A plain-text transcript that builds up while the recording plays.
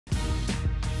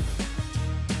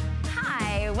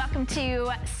you. Welcome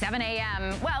to 7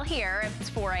 a.m. Well, here it's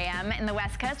 4 a.m. in the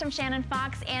West Coast. I'm Shannon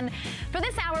Fox, and for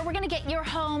this hour, we're gonna get your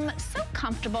home so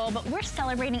comfortable, but we're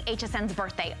celebrating HSN's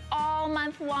birthday all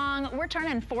month long. We're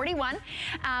turning 41.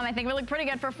 I think we look pretty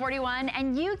good for 41,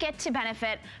 and you get to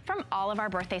benefit from all of our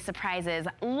birthday surprises.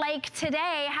 Like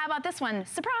today, how about this one?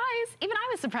 Surprise! Even I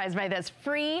was surprised by this.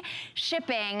 Free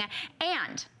shipping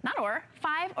and, not or,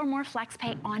 5 or more flex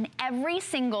pay on every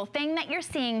single thing that you're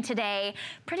seeing today.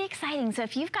 Pretty exciting. So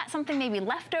if you've got something maybe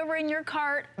left over in your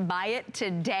cart, buy it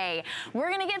today.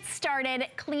 We're gonna get started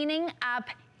cleaning up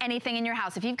anything in your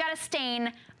house. If you've got a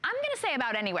stain, I'm gonna say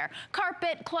about anywhere.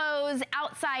 Carpet, clothes,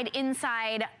 outside,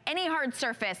 inside, any hard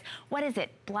surface. What is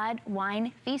it? Blood,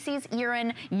 wine, feces,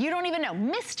 urine? You don't even know.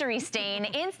 Mystery stain.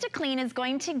 InstaClean is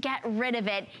going to get rid of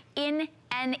it in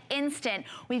an instant.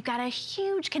 We've got a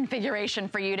huge configuration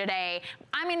for you today.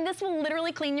 I mean, this will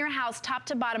literally clean your house top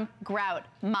to bottom. Grout,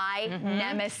 my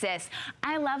nemesis.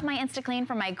 I love my InstaClean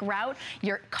for my grout.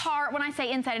 Your car, when I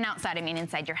say inside and outside, I mean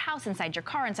inside your house, inside your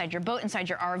car, inside your boat, inside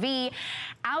your RV,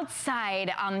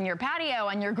 outside on your patio,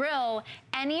 on your grill,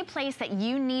 any place that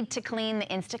you need to clean, the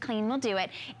InstaClean will do it.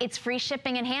 It's free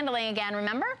shipping and handling again,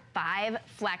 remember? 5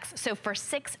 flex. So for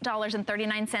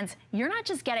 $6.39, you're not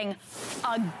just getting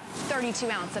a 32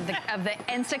 ounce of the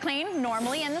InstaClean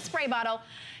normally in the spray bottle,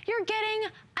 you're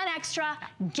getting an extra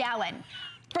gallon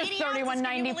for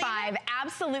 $31.95.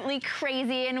 Absolutely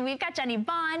crazy. And we've got Jenny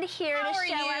Bond here to show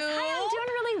us. Hi, I'm doing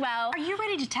really well. Are you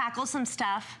ready to tackle some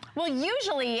stuff? Well,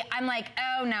 usually I'm like,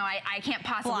 oh no, I can't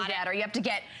possibly get, or you have to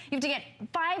get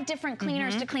 5 different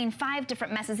cleaners to clean 5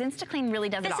 different messes. InstaClean really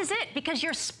does it all. This is it, because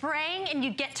you're spraying and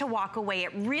you get to walk away.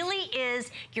 It really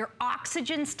is your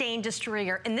oxygen stain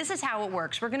destroyer, and this is how it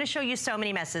works. We're gonna show you so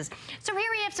many messes. So here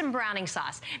we have some browning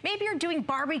sauce. Maybe you're doing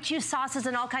barbecue sauces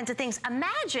and all kinds of things.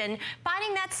 Imagine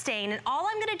finding that stain, and all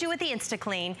I'm gonna do with the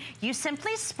InstaClean, you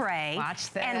simply spray.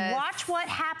 Watch this. And watch what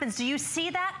happens. Do you see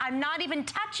that? I'm not even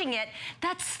touching it.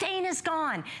 That stain is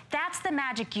gone. That's the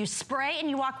magic. You spray and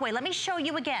you walk away. Let me show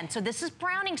you again. So this is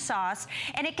browning sauce,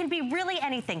 and it can be really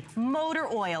anything. Motor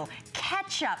oil,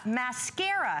 ketchup,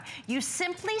 mascara. You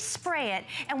simply spray it,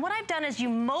 and what I've done is you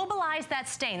mobilize that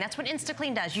stain. That's what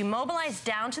InstaClean does. You mobilize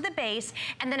down to the base,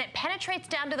 and then it penetrates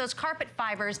down to those carpet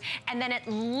fibers, and then it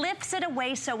lifts it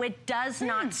away so it does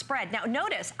not spread. Now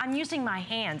notice, I'm using my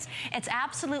hands. It's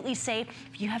absolutely safe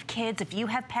if you have kids, if you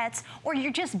have pets, or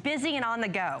you're just busy and on the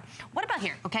go. What about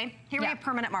here, okay? Here we have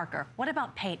permanent marker. What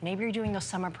about paint? Maybe you're doing those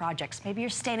summer projects. Maybe you're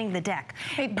staining the deck.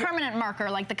 A permanent marker,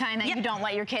 like the kind that you don't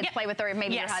let your kids play with, or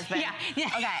maybe your husband. Okay. Yeah,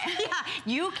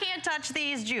 you can't touch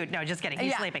these, Jude. No, just kidding,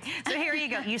 he's sleeping. So here you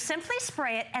go. You simply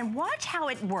spray it and watch how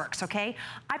it works, okay?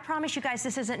 I promise you guys,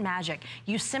 this isn't magic.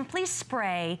 You simply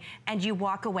spray and you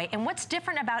walk away. And what's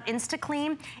different about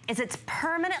InstaClean is it's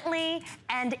permanently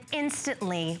and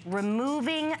instantly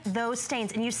removing those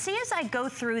stains. And you see as I go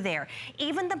through there,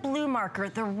 even the blue marker,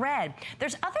 the red,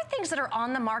 there's other things that are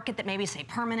on the market that maybe say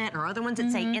permanent, or other ones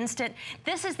that say instant.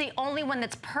 This is the only one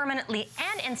that's permanently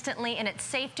and instantly, and it's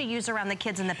safe to use around the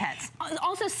kids and the pets.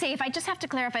 Also safe, I just have to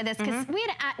clarify this, because we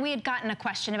had gotten a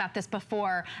question about this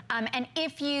before, and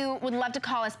if you would love to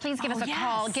call us, please give us a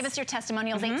call, give us your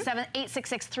testimonials,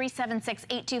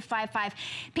 866-376-8255.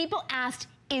 People asked,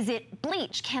 is it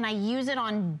bleach? Can I use it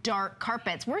on dark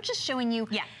carpets? We're just showing you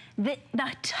the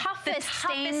toughest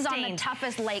stains on the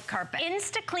toughest lake carpet.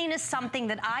 InstaClean is something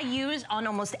that I use on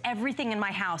almost everything in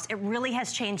my house. It really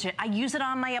has changed it. I use it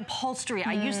on my upholstery.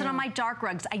 I use it on my dark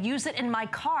rugs. I use it in my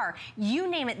car. You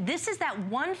name it. This is that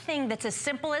one thing that's as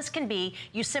simple as can be.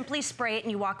 You simply spray it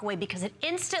and you walk away, because it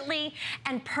instantly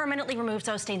and permanently removes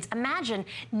those stains. Imagine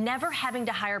never having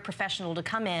to hire a professional to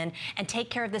come in and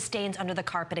take care of the stains under the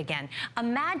carpet again.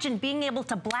 Imagine being able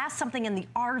to blast something in the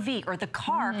RV or the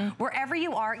car, wherever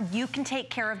you are, you can take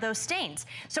care of those stains.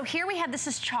 So here we have, this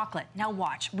is chocolate. Now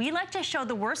watch, we like to show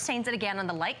the worst stains that again on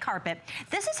the light carpet.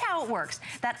 This is how it works.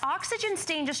 That oxygen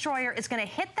stain destroyer is gonna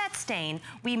hit that stain.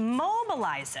 We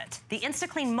mobilize it. The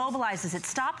InstaClean mobilizes it,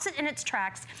 stops it in its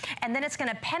tracks, and then it's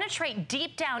gonna penetrate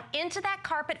deep down into that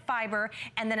carpet fiber,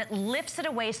 and then it lifts it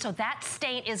away so that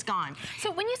stain is gone.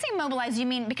 So when you say mobilize, you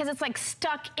mean because it's like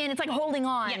stuck in, it's like holding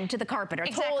on to the carpet, or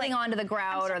it's holding on to the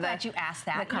grout, or glad you asked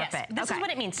that. the carpet. Yes. This is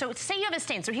what it means. So say you have a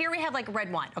stain. So So here we have like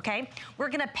red wine, okay? We're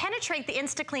gonna penetrate the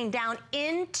InstaClean down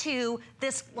into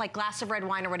this like glass of red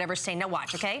wine or whatever stain. Now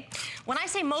watch, okay? When I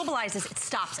say mobilize this, it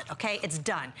stops it, okay? It's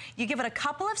done. You give it a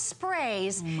couple of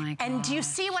sprays, and do you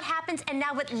see what happens? And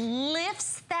now it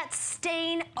lifts that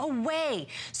stain away.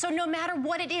 So no matter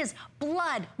what it is,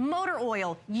 blood, motor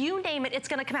oil, you name it, it's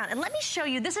gonna come out. And let me show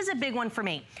you, this is a big one for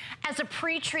me. As a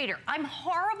pre-treater, I'm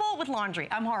horrible with laundry.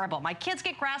 I'm horrible. My kids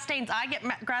get grass stains, I get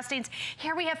grass stains.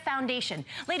 Here we have foundation.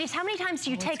 Ladies, how many times do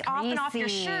you take off and off your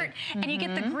shirt and you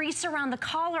get the grease around the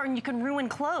collar and you can ruin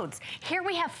clothes? Here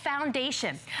we have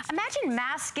foundation. Imagine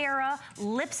mascara,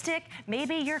 lipstick,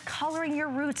 maybe you're coloring your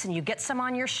roots and you get some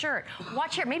on your shirt.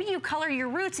 Watch here, maybe you color your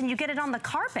roots and you get it on the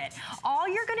carpet. All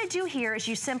you're gonna do here is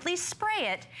you simply spray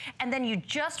it and then you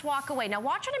just walk away. Now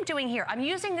watch what I'm doing here. I'm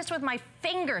using this with my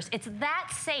fingers. It's that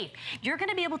safe. You're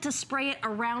gonna be able to spray it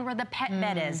around where the pet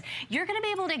bed is. You're gonna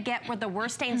be able to get where the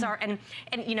worst stains are. And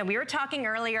you know, we were talking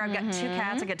earlier, I've got 2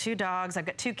 cats, I've got 2 dogs, I've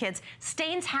got 2 kids.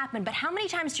 Stains happen, but how many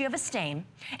times do you have a stain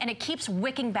and it keeps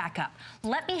wicking back up?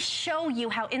 Let me show you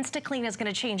how InstaClean is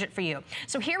gonna change it for you.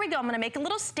 So here we go, I'm gonna make a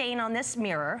little stain on this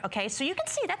mirror, okay? So you can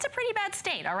see that's a pretty bad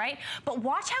stain, all right? But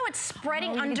watch how it's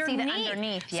spreading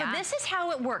underneath. So this is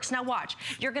how it works. Now watch,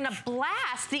 you're gonna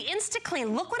blast the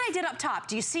InstaClean. Look what I did up top.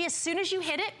 Do you see as soon as you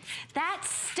hit it, that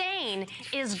stain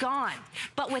is gone.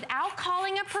 But without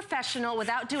calling a professional,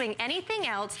 without doing anything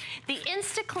else, the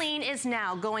InstaClean is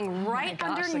now going right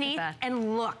underneath,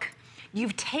 and look.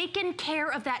 You've taken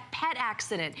care of that pet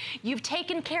accident. You've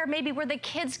taken care maybe where the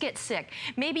kids get sick.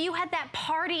 Maybe you had that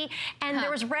party and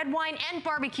there was red wine and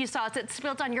barbecue sauce that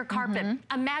spilled on your carpet.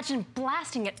 Imagine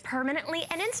blasting it permanently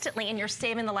and instantly, and you're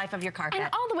saving the life of your carpet. And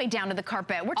all the way down to the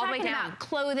carpet. We're talking about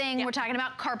clothing, we're talking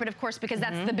about carpet, of course, because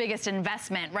that's the biggest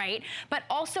investment, right? But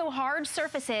also hard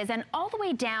surfaces and all the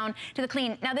way down to the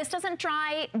clean. Now this doesn't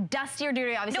dry dusty or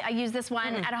dirty. Obviously, I use this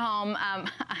one at home,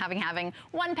 having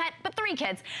 1 pet, but 3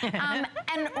 kids.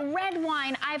 And red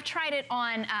wine, I've tried it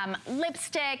on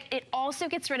lipstick. It also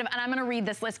gets rid of, and I'm gonna read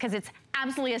this list because it's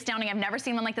absolutely astounding. I've never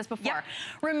seen one like this before.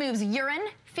 Removes urine,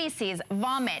 feces,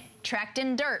 vomit, tracked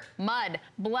in dirt, mud,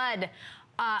 blood,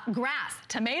 grass,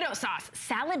 tomato sauce,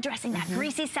 salad dressing, that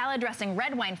greasy salad dressing,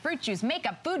 red wine, fruit juice,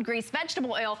 makeup, food grease,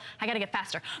 vegetable oil, I gotta get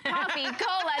faster, coffee,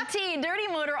 cola, tea, dirty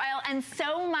motor oil, and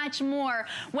so much more.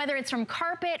 Whether it's from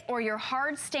carpet or your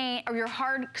hard stain or your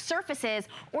hard surfaces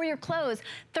or your clothes,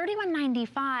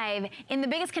 $31.95 in the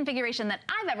biggest configuration that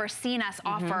I've ever seen us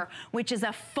offer, which is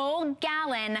a full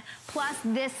gallon plus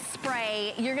this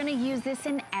spray. You're gonna use this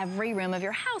in every room of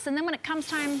your house. And then when it comes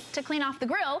time to clean off the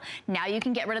grill, now you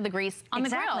can get rid of the grease on the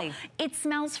grill. It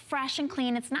smells fresh and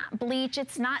clean. It's not bleach.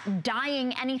 It's not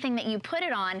dyeing anything that you put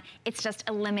it on. It's just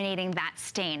eliminating that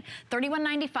stain.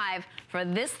 $31.95 for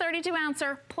this 32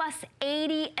 ouncer plus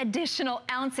 80 additional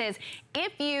ounces.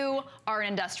 If you are an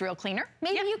industrial cleaner,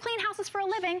 maybe you clean houses for a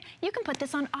living, you can put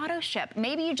this on auto ship.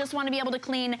 Maybe you just want to be able to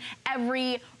clean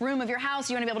every room of your house.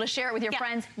 You want to be able to share it with your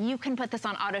friends. You can put this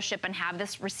on auto ship and have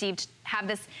this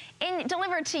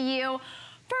delivered to you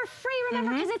for free,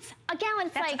 remember, because it's a gallon.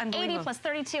 It's like 80 plus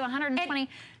 32,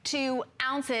 122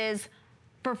 ounces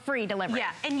for free delivery.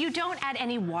 Yeah, and you don't add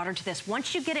any water to this.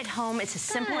 Once you get it home, it's as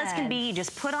simple as can be. You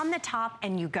just put on the top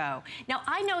and you go. Now,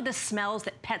 I know the smells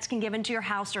that pets can give into your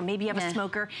house, or maybe you have a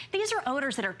smoker. These are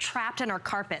odors that are trapped in our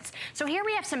carpets. So here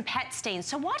we have some pet stains.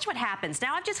 So watch what happens.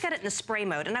 Now I've just got it in the spray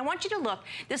mode, and I want you to look.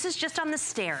 This is just on the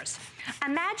stairs.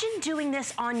 Imagine doing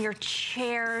this on your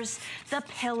chairs, the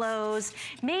pillows.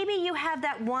 Maybe you have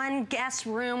that one guest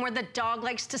room where the dog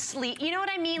likes to sleep. You know what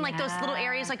I mean? Like those little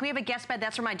areas, like we have a guest bed,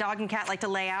 that's where my dog and cat like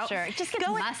to lay out. Sure, it just gets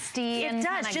musty and it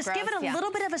does. Just gross, give it a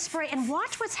little bit of a spray and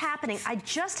watch what's happening. I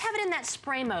just have it in that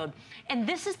spray mode, and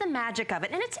this is the magic of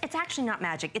it. And it's actually not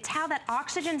magic. It's how that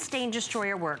oxygen stain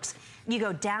destroyer works. You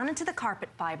go down into the carpet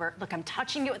fiber. Look, I'm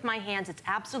touching it with my hands. It's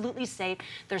absolutely safe.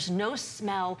 There's no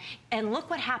smell. And look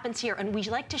what happens here. And we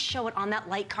like to show it on that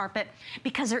light carpet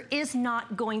because there is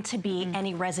not going to be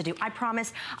any residue. I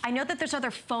promise. I know that there's other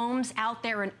foams out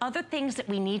there and other things that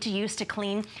we need to use to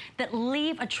clean that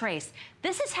leave a trace.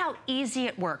 This is how easy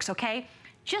it works, okay?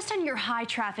 Just in your high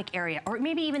traffic area, or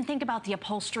maybe even think about the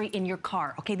upholstery in your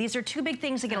car. Okay, these are 2 big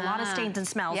things that get a lot of stains and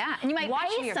smells. Yeah, and you might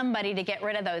pay somebody to get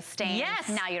rid of those stains. Yes.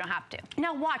 Now you don't have to.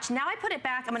 Now watch, now I put it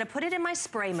back, I'm gonna put it in my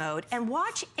spray mode, and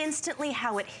watch instantly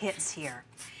how it hits here.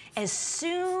 As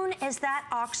soon as that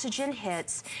oxygen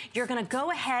hits, you're gonna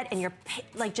go ahead and you're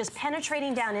like just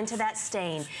penetrating down into that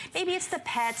stain. Maybe it's the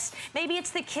pets, maybe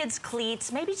it's the kids'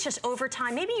 cleats, maybe it's just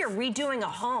overtime, maybe you're redoing a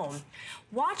home.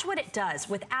 Watch what it does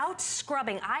without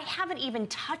scrubbing. I haven't even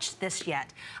touched this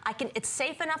yet. It's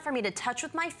safe enough for me to touch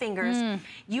with my fingers.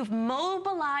 You've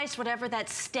mobilized whatever that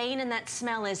stain and that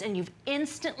smell is, and you've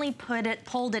instantly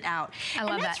pulled it out. I love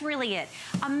that. And that's really it.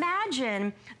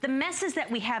 Imagine the messes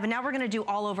that we have, and now we're gonna do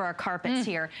all over our carpets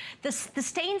here. The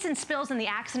stains and spills and the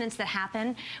accidents that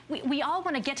happen, we all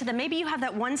wanna get to them. Maybe you have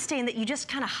that one stain that you just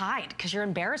kinda hide because you're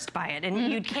embarrassed by it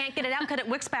and you can't get it out because it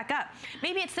wicks back up.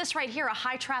 Maybe it's this right here, a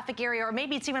high traffic area, or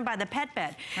maybe it's even by the pet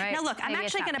bed. Right. Now look, I'm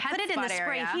actually gonna put it in the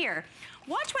spray here.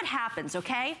 Watch what happens,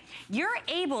 okay? You're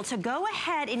able to go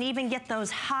ahead and even get those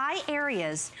high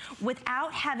areas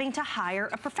without having to hire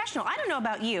a professional. I don't know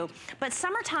about you, but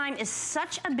summertime is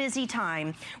such a busy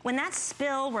time. When that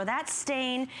spill or that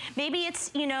stain, maybe it's,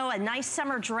 you know, a nice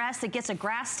summer dress that gets a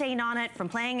grass stain on it from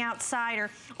playing outside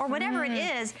or whatever it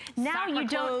is. Now you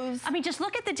don't, I mean, just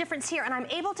look at the difference here, and I'm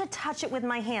able to touch it with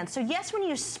my hand. So yes, when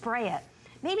you spray it,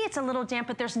 maybe it's a little damp,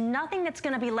 but there's nothing that's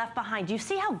gonna be left behind. Do you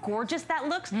see how gorgeous that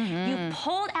looks? You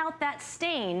pulled out that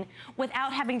stain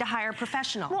without having to hire a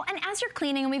professional. Well, and as you're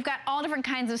cleaning, and we've got all different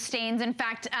kinds of stains. In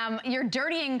fact, your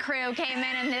dirtying crew came in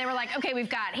and they were like, okay,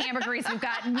 we've got hamburger grease, we've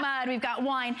got mud, we've got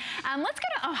wine. Let's go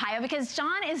to Ohio because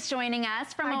John is joining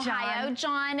us from Ohio.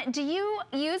 John, do you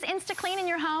use InstaClean in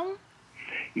your home?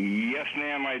 Yes,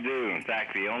 ma'am, I do. In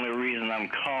fact, the only reason I'm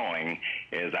calling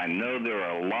is I know there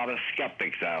are a lot of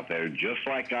skeptics out there, just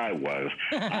like I was.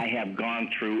 I have gone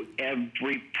through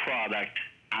every product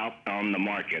out on the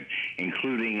market,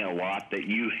 including a lot that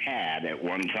you had at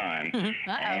one time,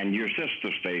 and your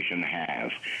sister station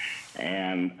has.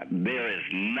 And there is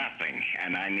nothing,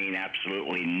 and I mean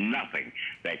absolutely nothing,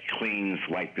 that cleans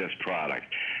like this product.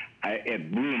 It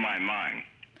blew my mind.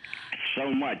 So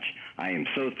much, I am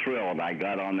so thrilled I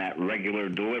got on that regular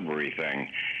delivery thing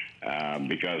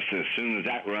because as soon as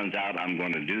that runs out, I'm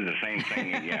going to do the same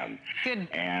thing again. Good.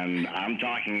 And I'm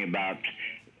talking about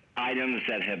items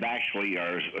that have actually,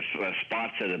 or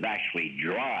spots that have actually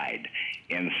dried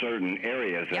in certain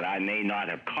areas that I may not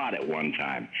have caught at one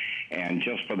time. And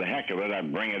just for the heck of it, I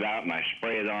bring it out and I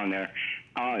spray it on there.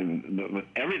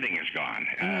 Everything is gone.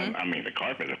 I mean, the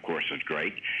carpet, of course, is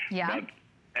great. Yeah. But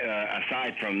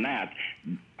aside from that,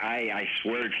 I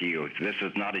swear to you, this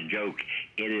is not a joke.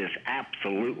 It is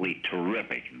absolutely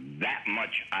terrific. That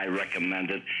much I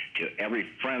recommend it to every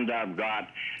friend I've got.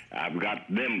 I've got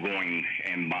them going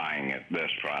and buying this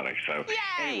product. So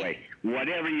anyway,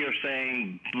 whatever you're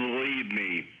saying, believe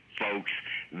me, folks,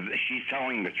 she's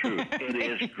telling the truth. It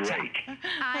is great.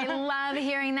 I love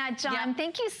hearing that, John.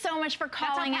 Thank you so much for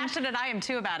calling. That's how passionate I am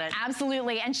too about it.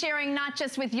 Absolutely, and sharing not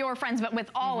just with your friends, but with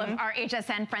all of our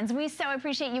HSN friends. We so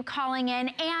appreciate you calling in,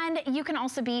 and you can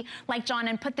also be like John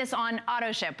and put this on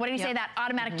auto ship. What do you say, that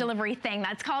automatic delivery thing?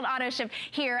 That's called auto ship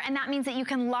here, and that means that you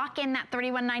can lock in that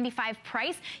 $31.95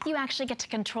 price. You actually get to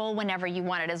control whenever you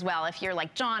want it as well. If you're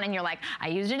like John and you're like, I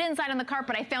used it inside on the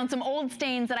carpet, I found some old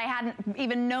stains that I hadn't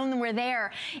even known were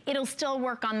there, it'll still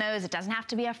work on those. It doesn't have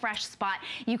to be a fresh spot.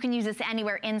 You can use this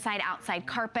anywhere, inside, outside,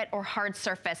 carpet, or hard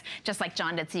surface, just like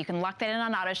John did. So you can lock that in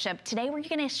on auto ship. Today we're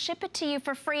gonna ship it to you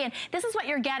for free, and this is what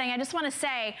you're getting. I just wanna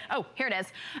say, oh, here it is.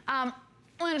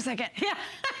 Wait a second. Yeah.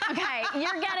 Okay,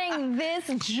 you're getting this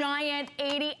giant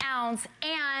 80-ounce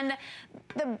and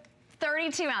the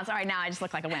 32-ounce. All right, now I just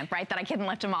look like a wimp, right? That I couldn't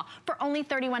lift them all. For only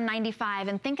 $31.95.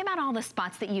 And think about all the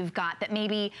spots that you've got that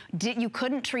maybe you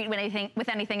couldn't treat with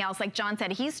anything else. Like John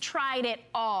said, he's tried it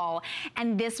all.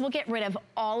 And this will get rid of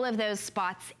all of those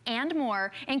spots and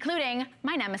more, including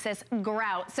my nemesis,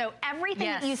 grout. So everything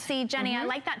that you see, Jenny, I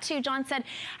like that too. John said,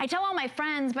 I tell all my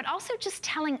friends, but also just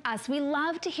telling us. We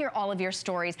love to hear all of your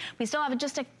stories. We still have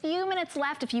just a few minutes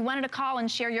left if you wanted to call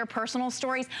and share your personal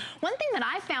stories. One thing that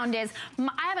I found is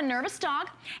I have a nervous dog,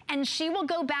 and she will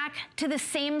go back to the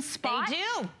same spot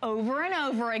over and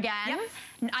over again.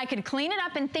 I could clean it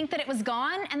up and think that it was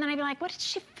gone, and then I'd be like, what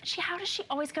did how does she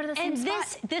always go to the same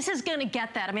spot? And this is gonna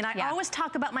get that. I mean, I always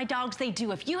talk about my dogs, they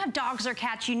do. If you have dogs or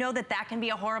cats, you know that that can be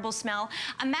a horrible smell.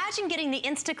 Imagine getting the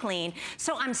InstaClean.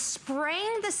 So I'm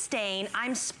spraying the stain,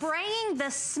 I'm spraying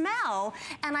the smell,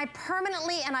 and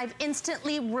I've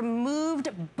instantly removed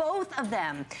both of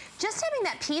them. Just having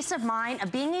that peace of mind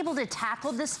of being able to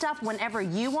tackle this stuff whenever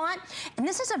you want. And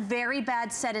this is a very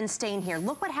bad set and stain here.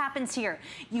 Look what happens here.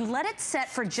 You let it set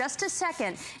for just a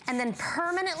second and then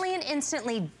permanently and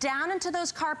instantly down into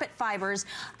those carpet fibers.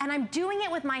 And I'm doing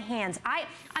it with my hands. I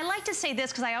like to say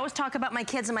this because I always talk about my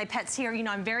kids and my pets here. You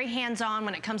know, I'm very hands-on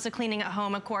when it comes to cleaning at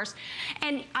home, of course.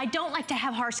 And I don't like to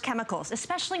have harsh chemicals,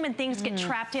 especially when things get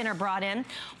trapped in or brought in.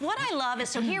 What I love is,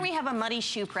 so here we have a muddy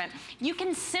shoe print. You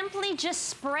can simply just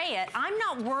spray it. I'm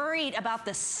not worried about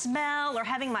the smell or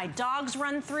having my dogs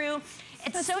run through.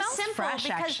 It's so simple fresh,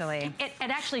 because actually. It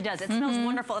actually does. It smells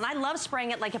wonderful. And I love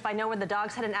spraying it, like if I know when the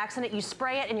dogs had an accident, you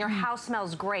spray it and your house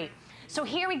smells great. So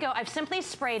here we go. I've simply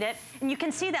sprayed it, and you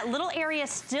can see that little area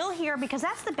still here because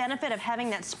that's the benefit of having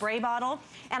that spray bottle.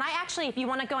 And I actually, if you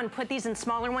want to go and put these in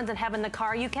smaller ones and have in the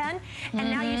car, you can. And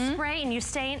now you spray and you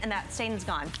stain, and that stain's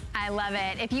gone. I love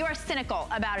it. If you are cynical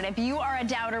about it, if you are a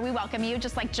doubter, we welcome you,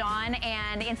 just like John,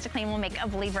 and InstaClean will make a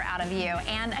believer out of you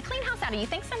and a clean house out of you.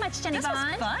 Thanks so much, Jenny Bond.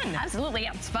 This was fun. Absolutely.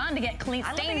 It's fun to get clean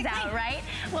stains out, right?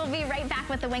 We'll be right back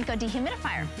with the Winco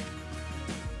dehumidifier.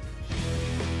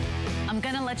 I'm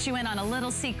gonna let you in on a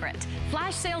little secret.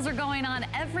 Flash sales are going on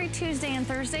every Tuesday and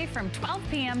Thursday from 12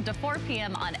 p.m. to 4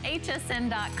 p.m. on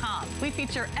hsn.com. We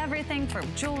feature everything from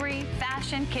jewelry,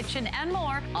 fashion, kitchen, and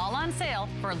more, all on sale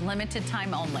for a limited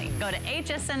time only. Go to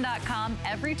hsn.com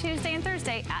every Tuesday and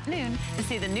Thursday at noon to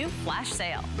see the new flash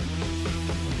sale.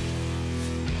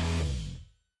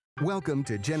 Welcome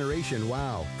to Generation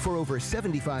Wow. For over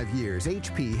 75 years,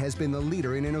 HP has been the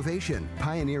leader in innovation,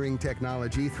 pioneering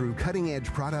technology through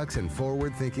cutting-edge products and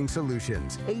forward-thinking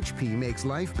solutions. HP makes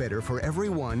life better for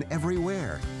everyone,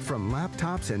 everywhere. From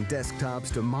laptops and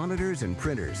desktops to monitors and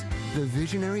printers, the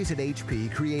visionaries at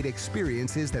HP create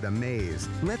experiences that amaze.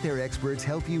 Let their experts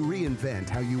help you reinvent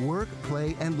how you work,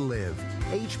 play, and live.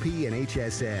 HP and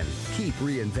HSN. Keep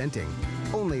reinventing.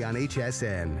 Only on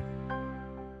HSN.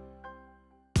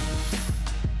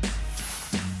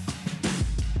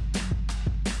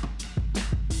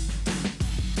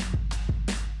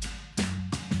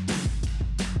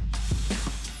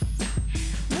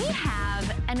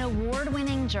 An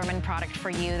award-winning German product for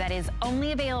you that is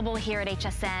only available here at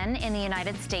HSN in the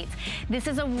United States. This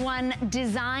is won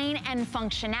Design and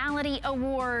Functionality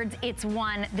Awards. It's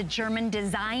won the German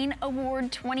Design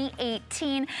Award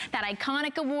 2018. That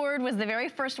iconic award was the very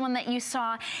first one that you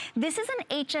saw. This is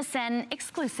an HSN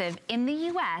exclusive in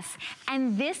the US,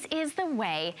 and this is the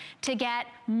way to get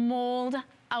mold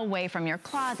away from your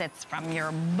closets, from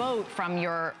your boat, from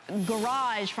your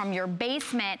garage, from your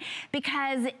basement,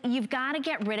 because you've got to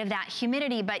get rid of that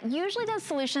humidity. But usually those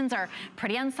solutions are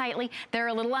pretty unsightly. They're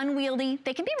a little unwieldy.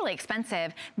 They can be really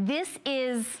expensive. This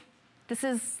is,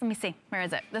 let me see, where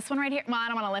is it? This one right here? Well, I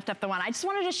don't want to lift up the one. I just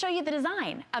wanted to show you the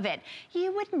design of it.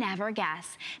 You would never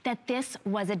guess that this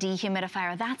was a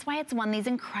dehumidifier. That's why it's won these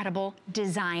incredible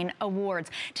design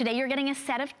awards. Today you're getting a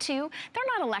set of two. They're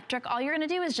not electric. All you're going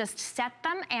to do is just set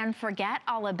them and forget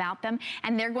all about them,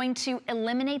 and they're going to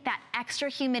eliminate that extra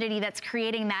humidity that's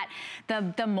creating that,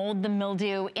 the mold, the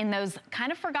mildew in those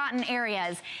kind of forgotten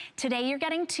areas. Today you're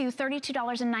getting two,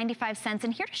 $32.95,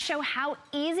 and here to show how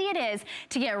easy it is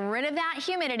to get rid of that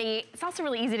humidity. It's also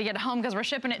really easy to get home because we're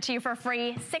shipping it to you for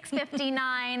free,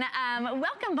 $6.59.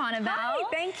 Welcome, Bonneville. Hi,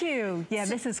 thank you. Yeah,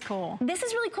 this is cool. This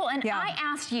is really cool. And I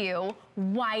asked you,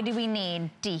 why do we need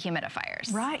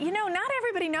dehumidifiers? Right, you know, not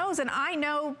everybody knows, and I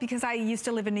know because I used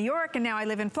to live in New York and now I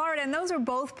live in Florida, and those are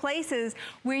both places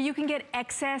where you can get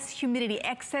excess humidity,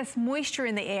 excess moisture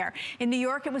in the air. In New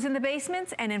York, it was in the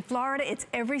basements, and in Florida, it's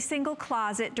every single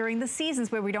closet during the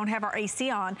seasons where we don't have our AC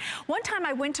on. One time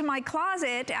I went to my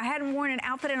closet, I hadn't worn an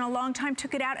outfit in a long time,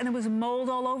 took it out, and there was mold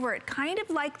all over it, kind of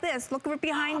like this. Look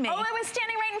behind me. Oh, I was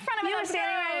standing right in front of it. You were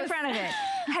standing right in front of it.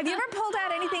 Have you ever pulled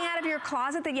out anything out of your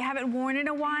closet that you haven't worn in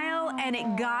a while and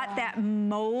it got that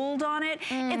mold on it?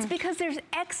 It's because there's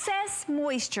excess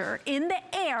moisture in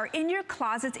the air, in your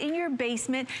closets, in your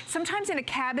basement, sometimes in a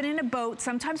cabin in a boat,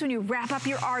 sometimes when you wrap up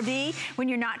your RV when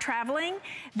you're not traveling,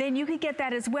 then you could get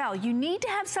that as well. You need to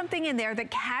have something in there that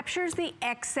captures the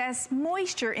excess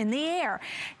moisture in the air.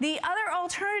 The other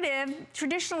alternative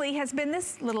traditionally has been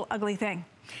this little ugly thing.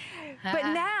 But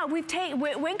now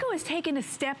Winco has taken a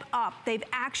step up. They've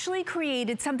actually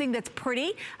created something that's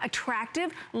pretty,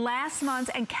 attractive, lasts months,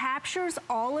 and captures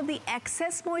all of the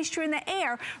excess moisture in the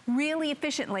air really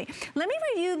efficiently. Let me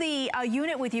review the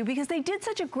unit with you because they did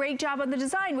such a great job on the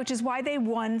design, which is why they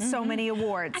won so many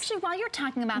awards. Actually, while you're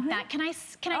talking about that, can I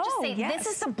just say, this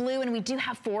is the blue, and we do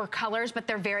have 4 colors, but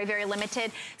they're very, very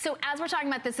limited. So as we're talking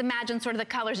about this, imagine sort of the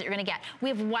colors that you're gonna get. We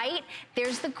have white,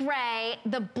 there's the gray,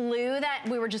 the blue that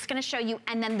we were just gonna show show you,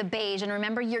 and then the beige. And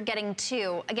remember, you're getting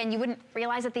 2. Again, you wouldn't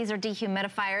realize that these are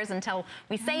dehumidifiers until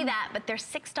we say that, but they're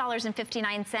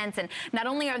 $6.59. And not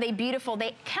only are they beautiful,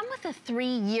 they come with a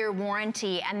 3-year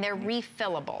warranty, and they're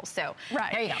refillable. So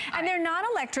there you go. And they're not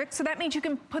electric, so that means you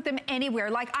can put them anywhere.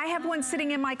 Like I have one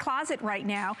sitting in my closet right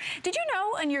now. Did you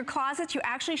know in your closet you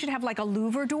actually should have like a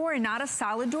louver door and not a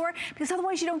solid door? Because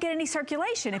otherwise you don't get any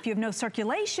circulation. If you have no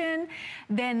circulation,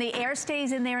 then the air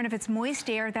stays in there, and if it's moist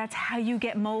air, that's how you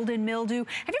get mold and mildew.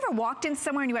 Have you ever walked in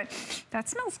somewhere and you went, that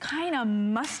smells kind of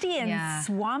musty and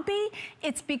swampy?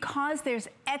 It's because there's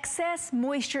excess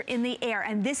moisture in the air,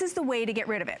 and this is the way to get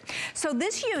rid of it. So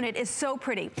this unit is so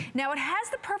pretty. Now it has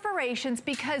the perforations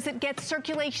because it gets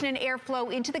circulation and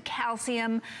airflow into the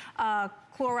calcium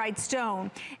chloride stone.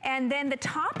 And then the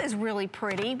top is really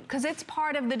pretty because it's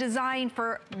part of the design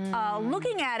for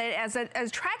looking at it as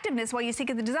attractiveness while you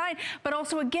seek the design, but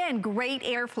also again, great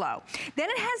airflow. Then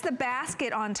it has the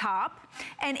basket on top,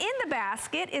 and in the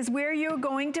basket is where you're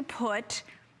going to put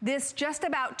this just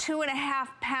about 2.5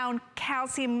 pound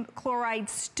calcium chloride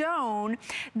stone.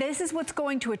 This is what's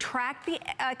going to attract the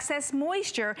excess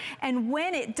moisture, and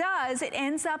when it does, it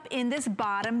ends up in this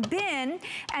bottom bin,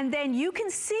 and then you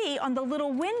can see on the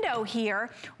little window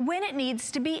here when it needs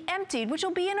to be emptied, which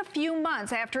will be in a few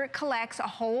months after it collects a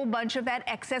whole bunch of that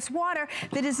excess water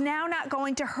that is now not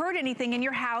going to hurt anything in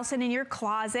your house and in your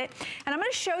closet. And I'm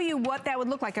going to show you what that would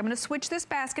look like. I'm going to switch this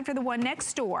basket for the one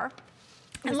next door.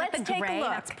 And let's take a look.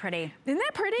 That's pretty. Isn't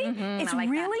that pretty? It's like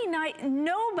really nice.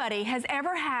 Nobody has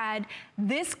ever had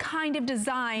this kind of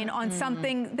design on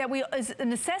something that is a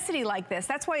necessity like this.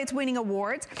 That's why it's winning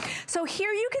awards. So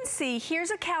here you can see, here's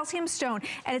a calcium stone,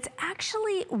 and it's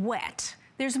actually wet.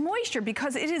 There's moisture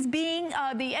because it is being,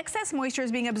 the excess moisture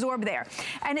is being absorbed there.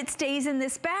 And it stays in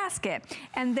this basket.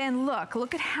 And then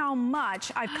look at how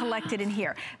much I've collected in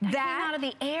here. That came out of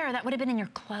the air. That would have been in your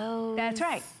clothes. That's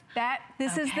right.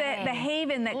 This is the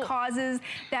haven that causes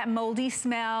that moldy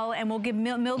smell and will give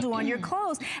mildew on your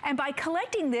clothes. And by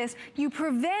collecting this, you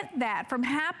prevent that from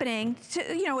happening.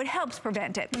 It helps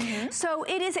prevent it. So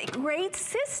it is a great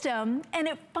system, and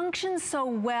it functions so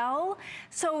well.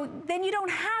 So then you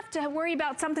don't have to worry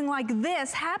about something like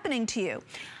this happening to you.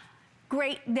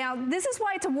 Great. Now, this is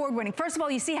why it's award-winning. First of all,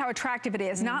 you see how attractive it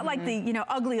is, not like the,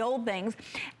 ugly old things.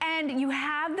 And you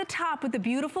have the top with the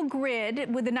beautiful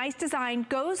grid with the nice design,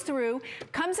 goes through,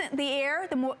 comes in the air,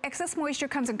 the excess moisture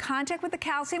comes in contact with the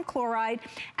calcium chloride,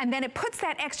 and then it puts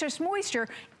that excess moisture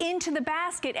into the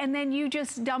basket, and then you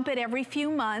just dump it every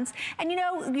few months. And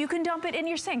you can dump it in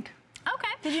your sink. Okay.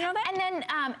 Did you know that?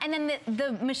 And then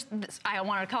I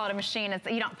wanted to call it a machine.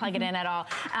 You don't plug it in at all.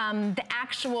 The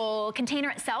actual container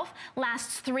itself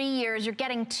lasts 3 years. You're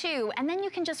getting 2, and then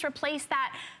you can just replace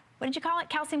that. What did you call it?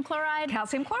 Calcium chloride?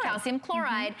 Calcium chloride. Calcium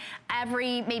chloride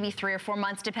every maybe 3 or 4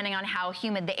 months, depending on how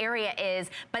humid the area is.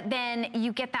 But then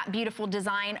you get that beautiful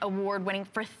design award winning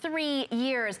for 3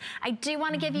 years. I do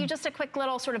want to give you just a quick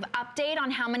little sort of update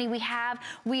on how many we have.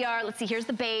 We are, let's see, here's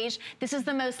the beige. This is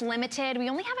the most limited. We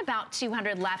only have about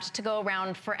 200 left to go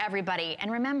around for everybody.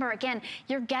 And remember, again,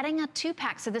 you're getting a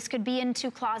 2-pack. So this could be in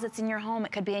 2 closets in your home.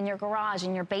 It could be in your garage,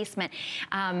 in your basement.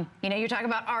 You're talking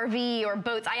about RV or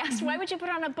boats. I asked, why would you put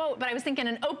on a boat? But I was thinking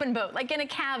an open boat, like in a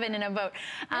cabin in a boat.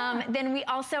 Then we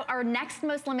also are next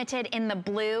most limited in the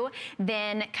blue,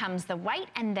 then comes the white,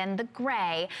 and then the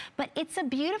gray. But it's a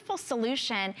beautiful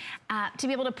solution to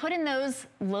be able to put in those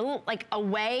little,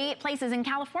 away places in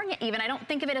California even. I don't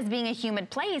think of it as being a humid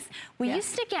place. We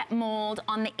used to get mold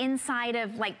on the inside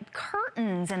of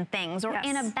curtains and things, or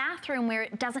in a bathroom where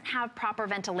it doesn't have proper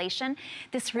ventilation.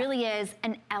 This really is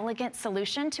an elegant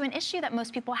solution to an issue that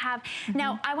most people have.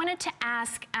 Now, I wanted to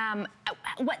ask,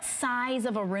 what size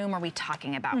of a room are we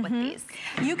talking about with these?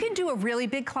 You can do a really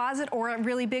big closet or a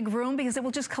really big room because it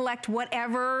will just collect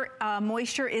whatever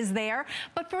moisture is there.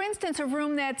 But for instance, a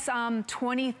room that's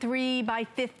 23 by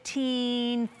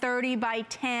 15, 30 by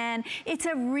 10, it's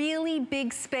a really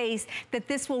big space that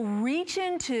this will reach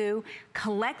into,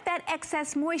 collect that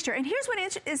excess moisture. And here's what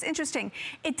is interesting.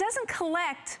 It doesn't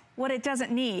collect what it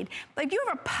doesn't need. If you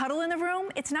have a puddle in the room,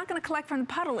 it's not going to collect from the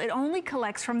puddle. It only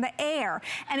collects from the air.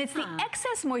 And it's the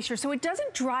excess moisture, so it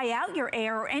doesn't dry out your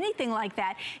air or anything like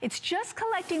that. It's just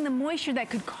collecting the moisture that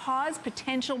could cause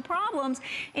potential problems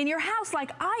in your house,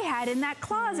 like I had in that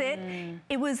closet.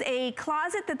 It was a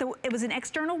closet that it was an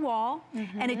external wall,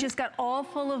 and it just got all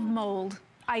full of mold.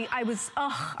 It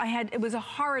was a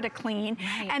horror to clean,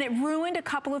 and it ruined a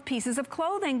couple of pieces of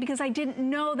clothing because I didn't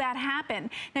know that happened.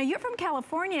 Now, you're from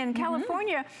California, and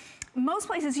California, most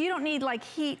places you don't need like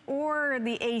heat or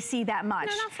the AC that much.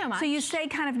 No, not so much. So you stay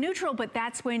kind of neutral, but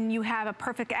that's when you have a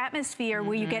perfect atmosphere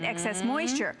where you get excess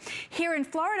moisture. Here in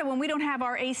Florida, when we don't have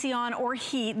our AC on or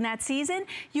heat in that season,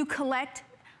 you collect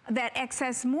that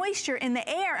excess moisture in the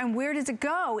air, and where does it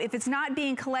go? If it's not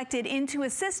being collected into a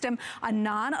system, a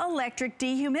non-electric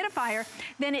dehumidifier,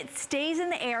 then it stays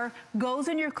in the air, goes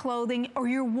in your clothing or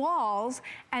your walls,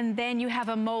 and then you have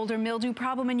a mold or mildew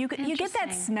problem, and you get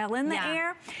that smell in the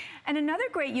air. And another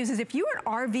great use is if you're an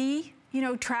RV, you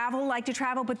know, like to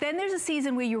travel, but then there's a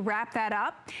season where you wrap that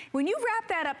up. When you wrap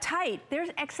that up tight, there's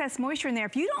excess moisture in there.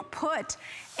 If you don't put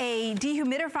a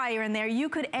dehumidifier in there, you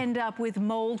could end up with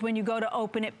mold when you go to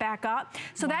open it back up.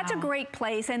 So that's a great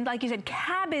place. And like you said,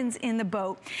 cabins in the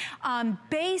boat,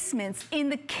 basements, in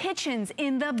the kitchens,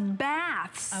 in the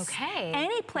baths. Okay.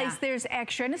 Any place there's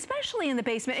extra, and especially in the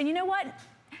basement. And you know what?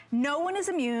 No one is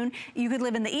immune. You could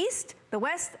live in the east, the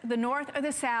west, the north, or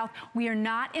the south. We are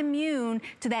not immune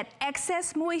to that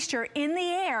excess moisture in the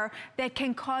air that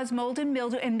can cause mold and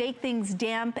mildew and make things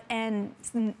damp and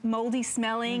moldy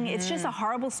smelling. It's just a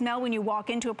horrible smell when you walk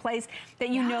into a place that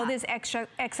you know there's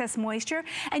excess moisture.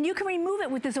 And you can remove it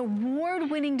with this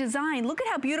award-winning design. Look at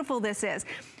how beautiful this is.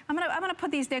 I'm gonna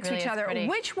put these next to each other. Pretty.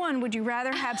 Which one would you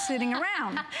rather have sitting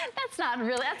around? That's not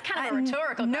really, that's kind of a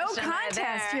rhetorical no question. No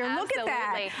contest here, look at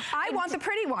that. I want the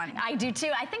pretty one. I do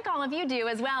too. I think all of you do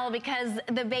as well, because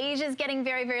the beige is getting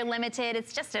very, very limited.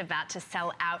 It's just about to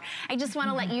sell out. I just want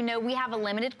to let you know we have a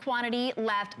limited quantity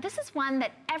left. This is one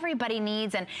that everybody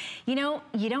needs, and you know,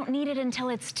 you don't need it until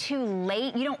it's too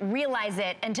late. You don't realize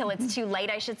it until it's too late,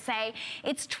 I should say.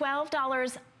 It's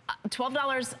 $12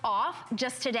 off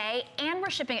just today, and we're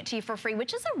shipping it to you for free,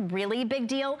 which is a really big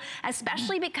deal,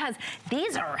 especially because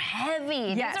these are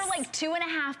heavy. Yes. These are like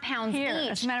 2.5 pounds each,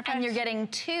 as a matter of fact, and you're getting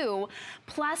 2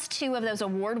 plus 2 of those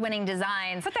award-winning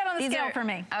designs. Put that on the scale for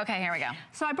me. Okay, here we go.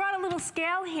 So I brought a little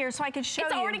scale here so I could show you.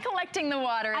 It's already collecting the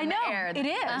water in the air. I know, it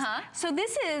is. So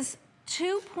this is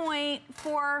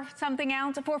 2.4 something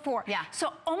ounce, 4.4. Yeah.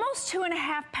 So almost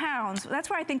 2.5 pounds. That's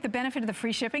where I think the benefit of the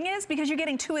free shipping is, because you're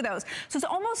getting 2 of those. So it's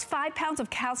almost 5 pounds of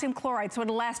calcium chloride, so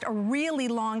it'll last a really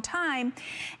long time.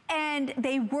 And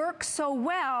they work so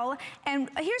well. And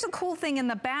here's a cool thing in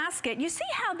the basket. You see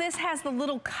how this has the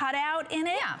little cutout in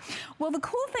it? Yeah. Well, the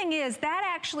cool thing is that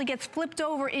actually gets flipped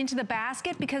over into the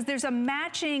basket because there's a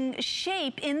matching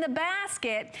shape in the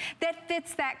basket that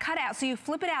fits that cutout. So you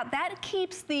flip it out. That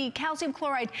keeps the calcium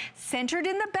chloride centered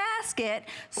in the basket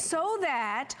so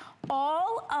that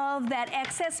all of that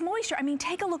excess moisture, I mean,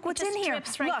 take a look what's in here. It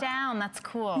just drips right down. That's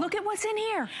cool. Look at what's in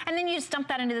here. And then you just dump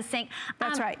that into the sink.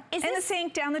 That's right. In the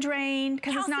sink, down the drain,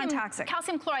 because it's non-toxic.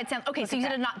 Calcium chloride sounds, okay, so you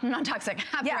said it's non-toxic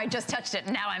after I just touched it.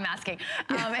 Now I'm asking,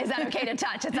 is that okay to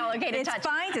touch? It's all okay to touch. It's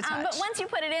fine to touch. But once you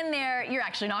put it in there, you're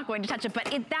actually not going to touch it.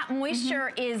 But that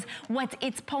moisture is what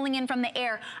it's pulling in from the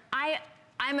air.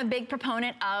 I'm a big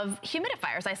proponent of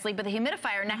humidifiers. I sleep with a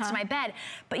humidifier next to my bed,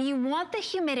 but you want the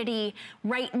humidity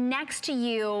right next to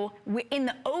you in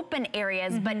the open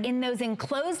areas, but in those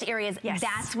enclosed areas,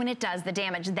 that's when it does the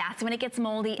damage. That's when it gets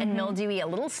moldy and mildewy, a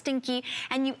little stinky,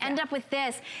 and you end up with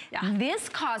this. This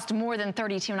cost more than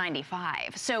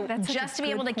 $32.95. So just to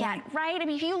be able to get, right? I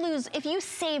mean, if you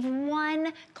save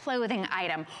one clothing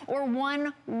item or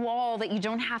one wall that you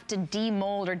don't have to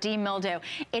demold or demildew,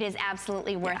 it is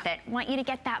absolutely worth it. Want you to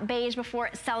get that beige before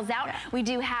it sells out. We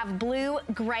do have blue,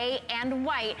 gray, and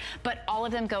white, but all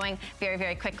of them going very,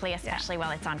 very quickly, especially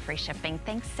while it's on free shipping.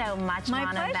 Thanks so much,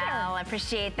 Monica Bell. I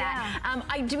appreciate that.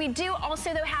 We do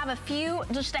also, though, have a few,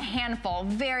 just a handful,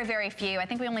 very, very few. I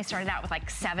think we only started out with like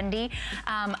 70.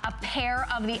 A pair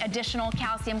of the additional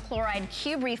calcium chloride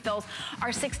cube refills are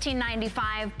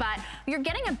 $16.95, but you're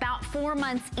getting about 4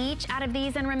 months each out of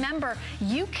these. And remember,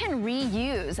 you can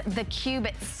reuse the cube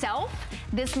itself,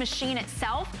 this machine itself,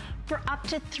 for up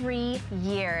to 3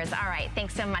 years. All right,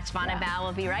 thanks so much, Bell.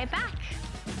 We'll be right back.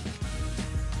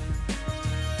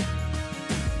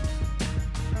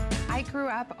 I grew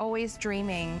up always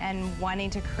dreaming and wanting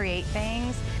to create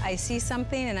things. I see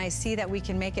something and I see that we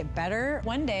can make it better.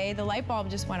 One day, the light bulb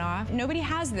just went off. Nobody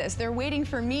has this. They're waiting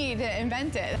for me to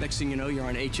invent it. Next thing you know, you're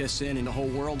on HSN and the whole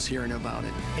world's hearing about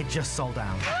it. It just sold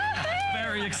out.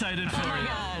 Very excited for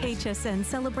you. HSN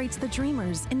celebrates the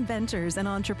dreamers, inventors, and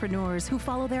entrepreneurs who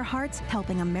follow their hearts,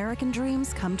 helping American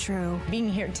dreams come true. Being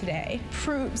here today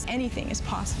proves anything is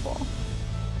possible.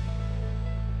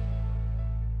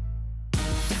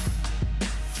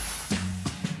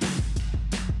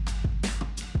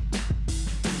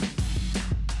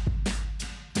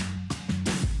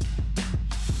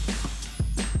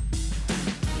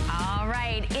 All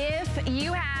right, if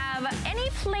you have have any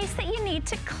place that you need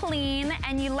to clean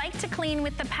and you like to clean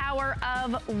with the power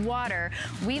of water,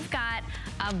 we've got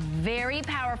a very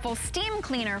powerful steam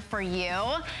cleaner for you.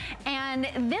 And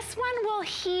this one will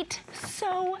heat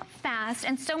so fast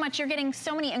and so much. You're getting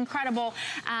so many incredible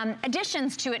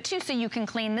additions to it too. So you can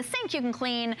clean the sink, you can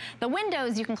clean the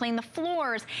windows, you can clean the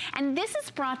floors. And this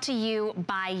is brought to you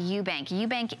by Eubank.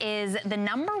 Eubank is the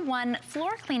 #1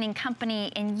 floor cleaning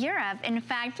company in Europe. In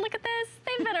fact, look at this.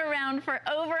 They've been around for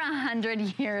over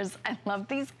 100 years. I love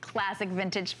these classic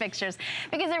vintage fixtures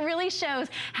because it really shows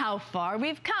how far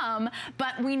we've come,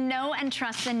 but we know and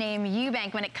trust the name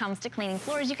Eubank when it comes to cleaning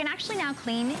floors. You can actually now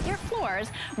clean your floors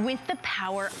with the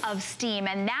power of steam,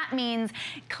 and that means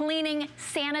cleaning,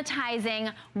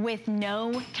 sanitizing with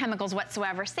no chemicals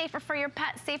whatsoever. Safer for your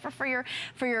pet, safer for your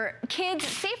kids,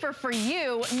 safer for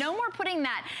you. No more putting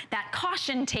that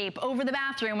caution tape over the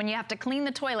bathroom when you have to clean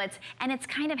the toilets, and it's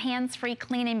kind of hands-free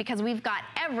cleaning because we've got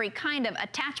every kind of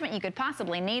attachment you could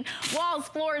possibly need. Walls,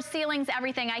 floors, ceilings,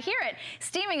 everything. I hear it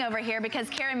steaming over here because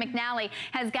Carrie McNally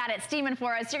has got it steaming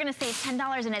for us. You're gonna save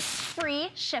 $10 and it's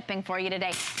free shipping for you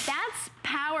today. That's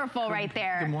powerful right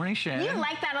there. Good morning, Shannon. You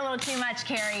like that a little too much,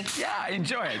 Carrie. Yeah, I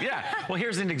enjoy it, yeah. Well,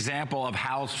 here's an example of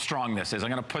how strong this is. I'm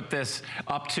gonna put this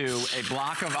up to a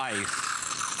block of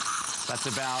ice that's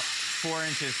about 4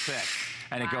 inches thick,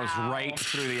 and it goes right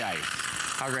through the ice.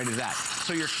 How great is that?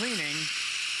 So you're cleaning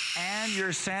and you're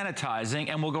sanitizing,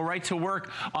 and we'll go right to work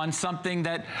on something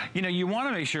that, you know, you want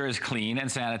to make sure is clean and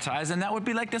sanitized, and that would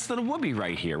be like this little whoopee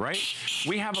right here, right?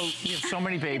 We have so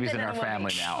many babies in our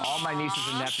family now. All my nieces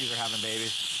and nephews are having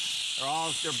babies.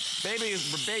 They're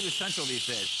baby essential these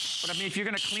days. But I mean, if you're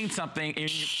going to clean something,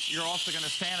 you're also going to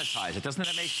sanitize it. Doesn't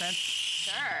that make sense?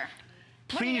 Sure.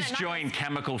 Please join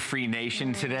Chemical Free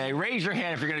Nation today. Raise your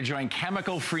hand if you're going to join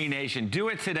Chemical Free Nation. Do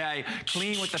it today.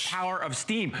 Clean with the power of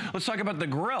steam. Let's talk about the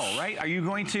grill, right? Are you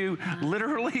going to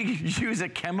literally use a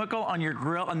chemical on your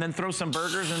grill and then throw some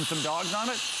burgers and some dogs on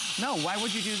it? No, why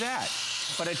would you do that?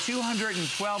 But at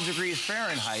 212 degrees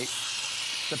Fahrenheit,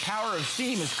 the power of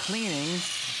steam is cleaning,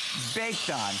 baked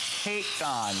on, caked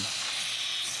on,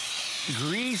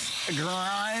 grease,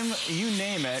 grime, you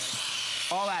name it,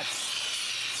 all that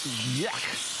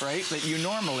yuck, right, that you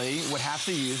normally would have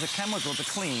to use a chemical to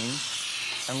clean.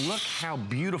 And look how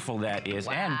beautiful that is.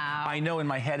 Wow. And I know in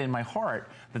my head, in my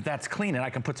heart, that that's clean and I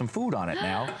can put some food on it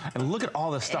now. And look at all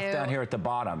the stuff down here at the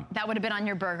bottom. That would have been on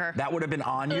your burger. That would have been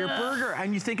on your burger.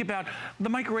 And you think about the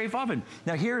microwave oven.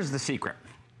 Now here's the secret.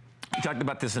 We talked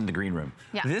about this in the green room.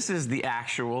 Yeah. This is the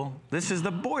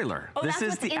boiler. Oh, this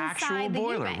is the actual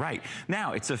boiler, right.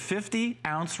 Now, it's a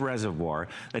 50-ounce reservoir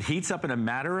that heats up in a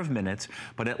matter of minutes,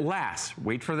 but it lasts,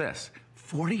 wait for this,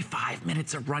 45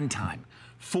 minutes of runtime.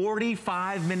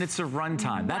 45 minutes of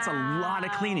runtime. Wow. That's a lot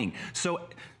of cleaning. So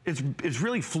it's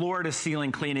really floor to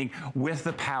ceiling cleaning with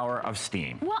the power of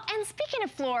steam. Well, and speaking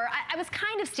of floor, I was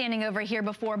kind of standing over here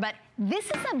before, but this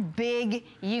is a big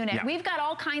unit. Yeah. We've got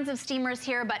all kinds of steamers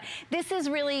here, but this is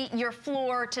really your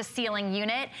floor to ceiling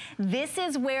unit. This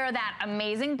is where that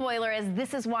amazing boiler is.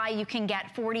 This is why you can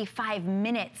get 45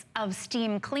 minutes of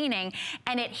steam cleaning,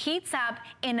 and it heats up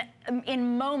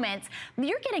in moments.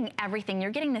 You're getting everything.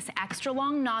 You're getting this extra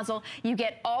long nozzle. You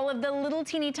get all of the little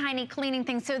teeny tiny cleaning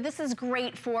things. So this is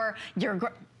great for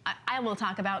your I will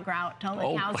talk about grout till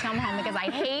the cows come home because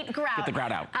I hate grout. Get the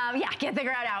grout out. Yeah, get the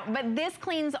grout out. But this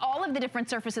cleans all of the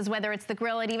different surfaces, whether it's the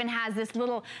grill, it even has this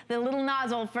the little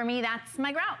nozzle. For me, that's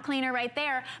my grout cleaner right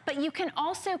there. But you can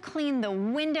also clean the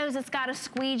windows. It's got a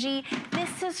squeegee.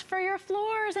 This is for your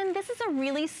floors, and this is a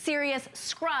really serious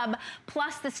scrub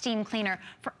plus the steam cleaner.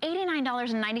 For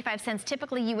 $89.95,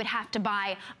 typically you would have to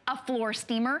buy a floor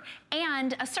steamer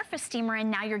and a surface steamer,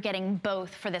 and now you're getting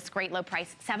both for this great low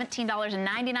price,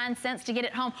 $17.99 to get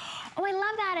it home. Oh, I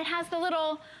love that. It has the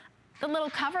little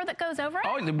cover that goes over it.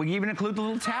 Oh, we even include the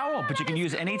little towel, but you can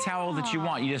use any towel that you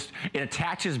want. It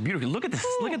attaches beautifully. Look at this.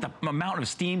 Look at the amount of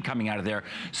steam coming out of there.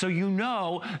 So you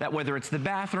know that whether it's the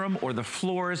bathroom or the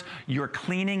floors, you're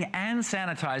cleaning and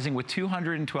sanitizing with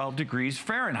 212 degrees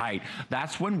Fahrenheit.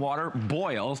 That's when water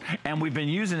boils, and we've been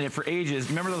using it for ages.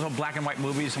 Remember those old black and white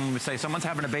movies? Someone would say, someone's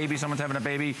having a baby, someone's having a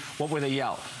baby. What would they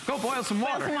yell? Go boil some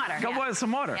water. Boil some water. Go boil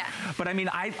some water. Yeah. But I mean,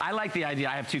 I like the idea.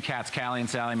 I have 2 cats, Callie and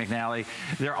Sally McNally.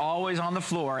 They're always on the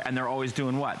floor, and they're always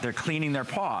doing what? They're cleaning their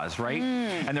paws, right?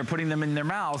 And they're putting them in their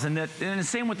mouths. And the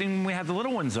same with when we have the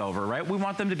little ones over, right? We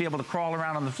want them to be able to crawl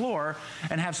around on the floor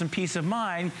and have some peace of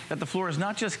mind that the floor is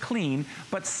not just clean,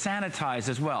 but sanitized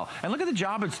as well. And look at the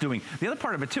job it's doing. The other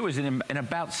part of it, too, is in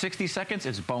about 60 seconds,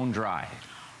 it's bone dry.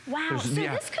 Wow, so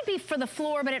this could be for the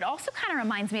floor, but it also kind of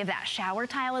reminds me of that shower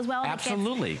tile as well.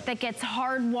 Absolutely. That gets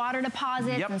hard water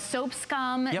deposits and soap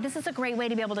scum. This is a great way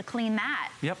to be able to clean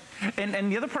that. Yep,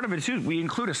 and the other part of it too, we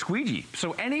include a squeegee.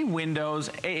 So any windows,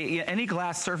 any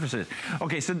glass surfaces.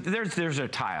 Okay, so there's a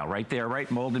tile right there, right?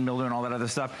 Mold and mildew and all that other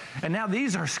stuff. And now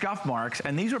these are scuff marks,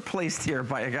 and these were placed here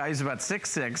by a guy who's about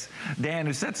 6'6", Dan,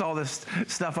 who sets all this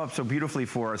stuff up so beautifully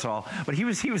for us all. But he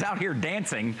was out here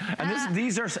dancing, and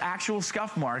these are actual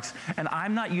scuff marks, and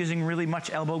I'm not using really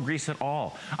much elbow grease at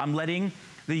all. I'm letting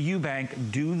the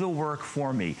Eubank do the work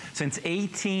for me. Since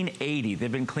 1880,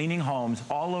 they've been cleaning homes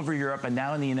all over Europe and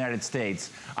now in the United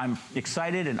States. I'm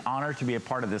excited and honored to be a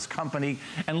part of this company.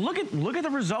 And look at the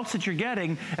results that you're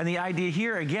getting. And the idea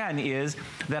here again is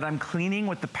that I'm cleaning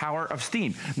with the power of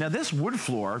steam. Now this wood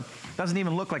floor doesn't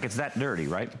even look like it's that dirty,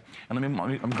 right? And let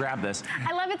me grab this.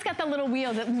 I love it's got the little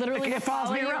wheel that literally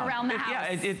follows me around the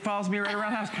house. Yeah, it follows me right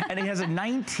around the house. And it has a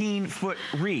 19-foot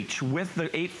reach with the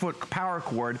 8-foot power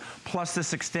cord plus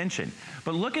this extension.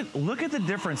 But look at the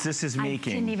difference this is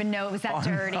making. I didn't even know it was that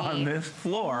dirty. On this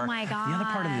floor. Oh my God. The other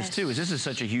part of this too is this is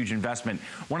such a huge investment.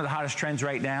 One of the hottest trends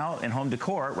right now in home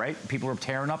decor, right? People are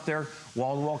tearing up their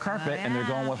wall-to-wall carpet and they're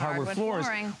going with hardwood floors.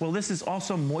 Flooring. Well, this is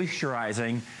also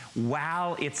moisturizing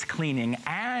while it's cleaning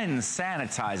and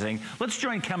sanitizing. Let's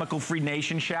join Chemical-Free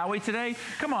Nation, shall we, today?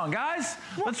 Come on, guys.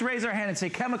 Let's raise our hand and say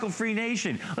Chemical-Free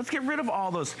Nation. Let's get rid of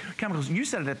all those chemicals. You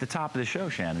said it at the top of the show,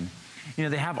 Shannon. You know,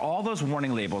 they have all those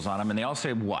warning labels on them, and they all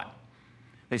say what?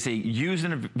 They say use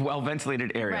in a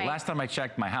well-ventilated area. Right. Last time I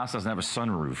checked, my house doesn't have a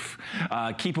sunroof.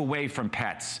 Keep away from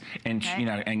pets and you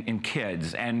know and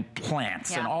kids and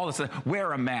plants and all this stuff.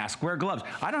 Wear a mask, wear gloves.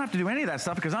 I don't have to do any of that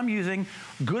stuff because I'm using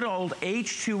good old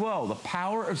H2O, the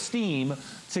power of steam,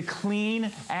 to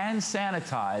clean and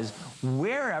sanitize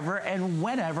wherever and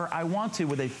whenever I want to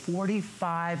with a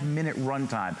 45-minute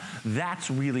runtime. That's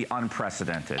really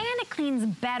unprecedented. And it cleans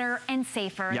better and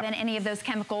safer than any of those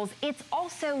chemicals. It's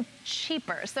also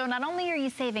cheaper. So not only are you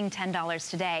saving $10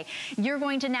 today, you're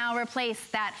going to now replace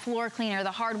that floor cleaner,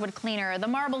 the hardwood cleaner, the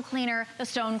marble cleaner, the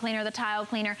stone cleaner, the tile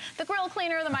cleaner, the grill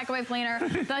cleaner, the microwave cleaner,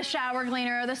 the shower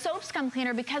cleaner, the soap scum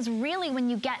cleaner, because really when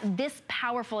you get this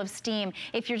powerful of steam,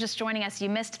 if you're just joining us, you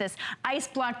missed this ice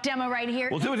block demo right here.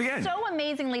 We'll do it again. So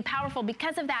amazingly powerful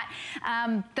because of that,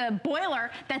 the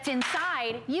boiler that's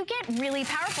inside, you get really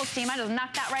powerful steam. I just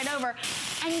knocked that right over,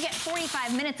 and you get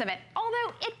 45 minutes of it.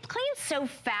 Although it cleans so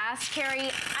fast, Carrie,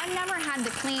 I've never had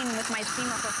to clean with my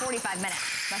steamer for 45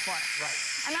 minutes before.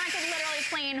 Right. And I could literally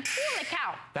clean, holy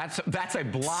cow. That's a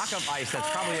block of ice that's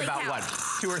probably about what,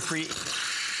 2 or 3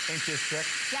 inches thick?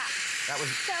 Yeah. That was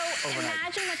so overnight.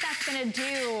 Imagine what that's going to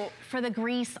do for the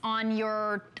grease on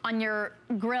your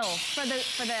grill, for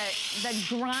the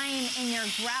grime in your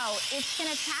grout. It's going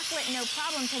to tackle it no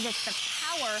problem because it's the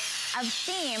power of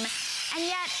steam. And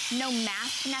yet, no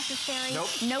mask necessary,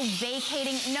 no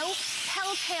vacating, no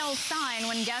telltale sign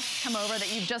when guests come over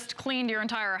that you've just cleaned your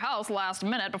entire house last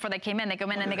minute before they came in. They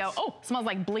come in and they go, oh, smells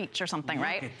like bleach or something,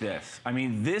 right? Look at this. I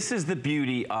mean, this is the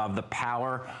beauty of the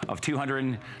power of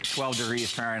 212 degrees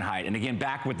Fahrenheit. And again,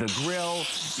 back with the grill,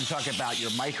 you talk about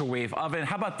your microwave oven.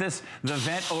 How about this, the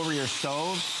vent over your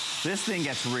stove? This thing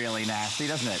gets really nasty,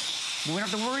 doesn't it? But we don't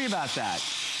have to worry about that.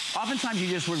 Oftentimes you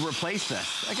just would replace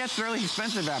this. That gets really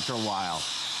expensive after a while.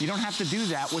 You don't have to do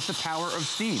that with the power of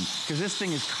steam because this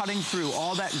thing is cutting through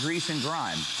all that grease and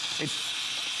grime.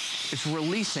 It's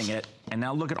releasing it, and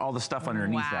now look at all the stuff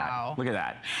underneath that. Look at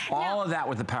that. All of that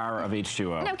with the power of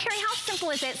H2O. Now, Carrie, how simple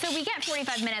is it? So we get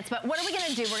 45 minutes, but what are we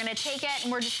gonna do? We're gonna take it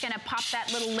and we're just gonna pop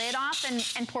that little lid off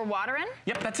and pour water in?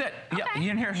 Yep, that's it. Okay. Yep,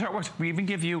 and here's how it works. We even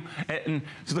give you, and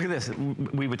so look at this.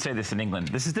 We would say this in England.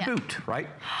 This is the boot, right?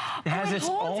 It has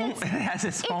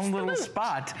its own little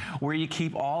spot where you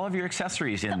keep all of your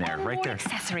accessories in there, right there.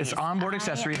 It's onboard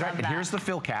accessories, right? And here's the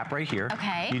fill cap right here.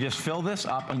 Okay. You just fill this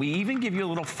up, and we even give you a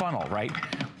little funnel, right?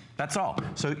 That's all.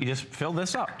 So you just fill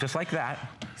this up, just like that.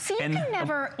 So you can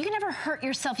never hurt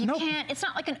yourself. You can't, it's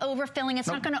not like an overfilling. It's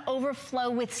not gonna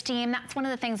overflow with steam. That's one of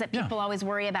the things that people always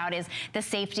worry about is the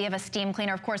safety of a steam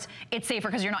cleaner. Of course, it's safer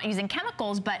because you're not using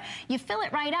chemicals, but you fill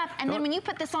it right up. And then when you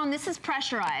put this on, this is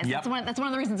pressurized. Yep. That's one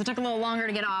of the reasons it took a little longer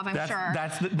to get off, I'm sure.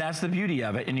 That's the beauty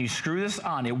of it. And you screw this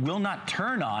on. It will not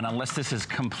turn on unless this is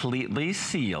completely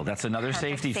sealed. That's another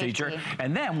safety feature.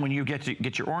 And then when you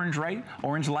get your orange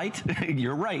light,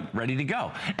 you're ready to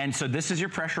go. And so this is your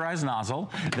pressurized nozzle.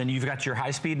 Then you've got your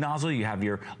high-speed nozzle. You have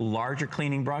your larger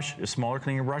cleaning brush, a smaller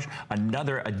cleaning brush,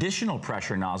 another additional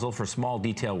pressure nozzle for small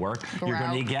detail work. You're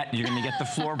going to get the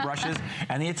floor brushes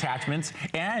and the attachments,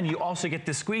 and you also get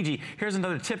the squeegee. Here's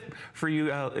another tip for you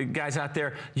guys out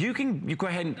there. You go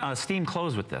ahead and steam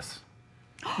clothes with this.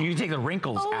 You can take the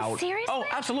wrinkles out. Seriously? Oh,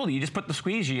 absolutely. You just put the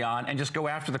squeegee on and just go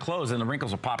after the clothes, and the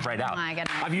wrinkles will pop right out. Oh my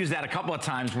goodness. I've used that a couple of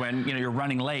times when you're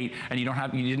running late and you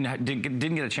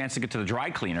didn't get a chance to get to the dry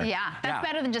cleaner. Yeah, that's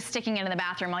better than just sticking it in the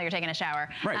bathroom while you're taking a shower.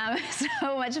 Right.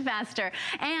 So much faster.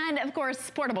 And of course,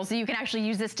 portable, so you can actually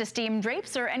use this to steam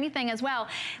drapes or anything as well.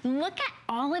 Look at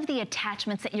all of the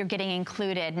attachments that you're getting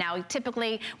included. Now,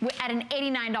 typically at an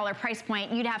 $89 price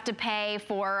point, you'd have to pay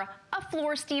for a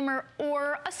floor steamer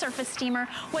or a surface steamer.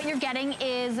 What you're getting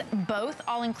is both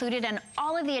all included, and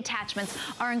all of the attachments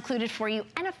are included for you,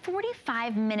 and a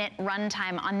 45-minute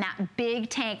runtime on that big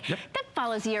tank that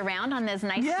follows you around on those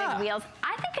nice big wheels.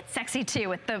 I think it's sexy too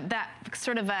with that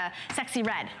sort of a sexy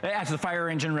red. Yeah, it's the fire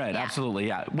engine red, absolutely,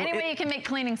 yeah. Well, any way you can make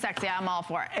cleaning sexy, I'm all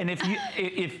for it. And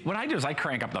if what I do is I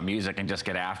crank up the music and just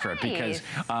get after it, because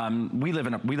we live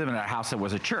in a house that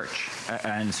was a church,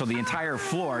 and so the entire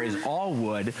floor is all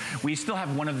wood. We still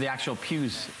have one of the actual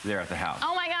pews there at the house.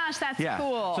 Oh my gosh, that's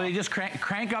cool. So you just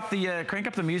crank up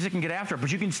the music and get after it.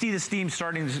 But you can see the steam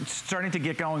starting to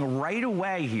get going right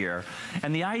away here.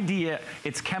 And the idea,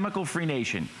 it's chemical-free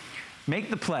nation.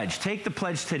 Make the pledge. Take the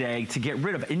pledge today to get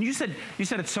rid of it. And you said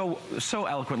it so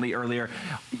eloquently earlier.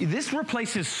 This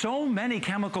replaces so many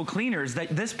chemical cleaners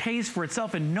that this pays for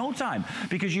itself in no time,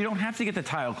 because you don't have to get the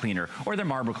tile cleaner or the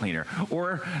marble cleaner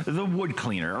or the wood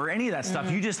cleaner or any of that stuff.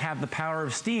 You just have the power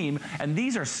of steam. And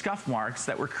these are scuff marks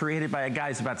that were created by a guy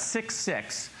who's about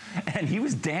 6'6". And he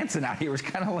was dancing out here. He was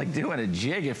kind of like doing a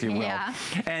jig, if you will. Yeah.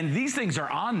 And these things are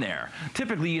on there.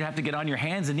 Typically, you'd have to get on your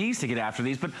hands and knees to get after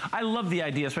these, but I love the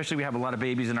idea, especially we have a lot of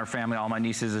babies in our family. All my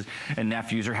nieces and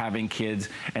nephews are having kids,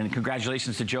 and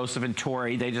congratulations to Joseph and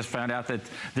Tori. They just found out that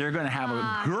they're going to have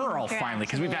a girl finally,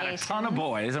 because we've had a ton of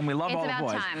boys, and we love all the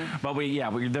boys. But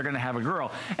they're going to have a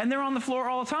girl. And they're on the floor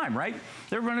all the time, right?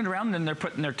 They're running around, and they're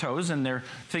putting their toes and their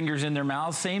fingers in their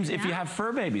mouths. Same if you have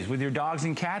fur babies with your dogs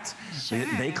and cats.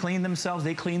 They clean themselves,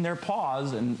 they clean their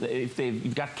paws, and if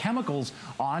you've got chemicals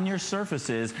on your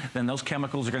surfaces, then those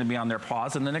chemicals are going to be on their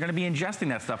paws, and then they're going to be ingesting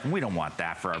that stuff, and we don't want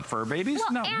that for our fur babies.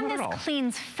 Well, no, and not at all. this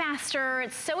cleans faster.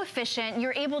 It's so efficient.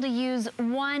 You're able to use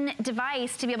one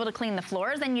device to be able to clean the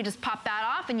floors. Then you just pop that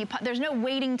off, and there's no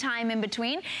waiting time in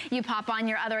between. You pop on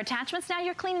your other attachments. Now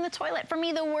you're cleaning the toilet. For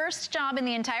me, the worst job in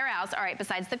the entire house, all right,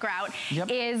 besides the grout,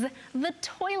 is the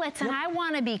toilets, and I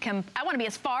want to be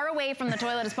as far away from the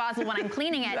toilet as possible when I'm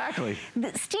cleaning it. Exactly.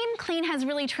 The Steam Clean has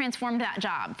really transformed that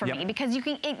job for me, because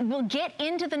it will get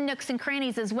into the nooks and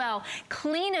crannies as well,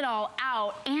 clean it all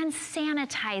out, and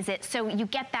sanitize it so you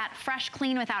get that fresh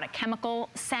clean without a chemical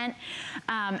scent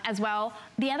as well.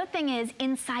 The other thing is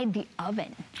inside the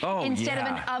oven. Instead of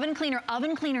an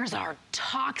oven cleaners are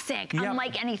toxic,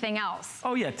 unlike anything else.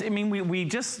 Oh yeah, I mean, we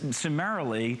just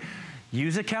summarily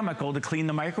use a chemical to clean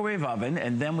the microwave oven,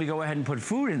 and then we go ahead and put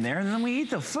food in there, and then we eat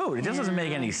the food. It just doesn't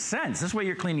make any sense. This way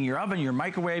you're cleaning your oven, your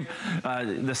microwave,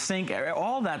 the sink,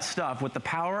 all that stuff with the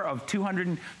power of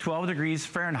 212 degrees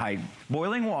Fahrenheit,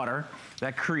 boiling water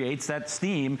that creates that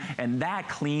steam, and that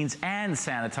cleans and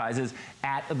sanitizes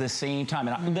at the same time.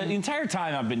 And the entire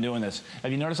time I've been doing this,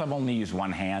 have you noticed I've only used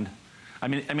one hand? I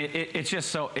mean, it's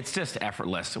just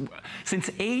effortless. Since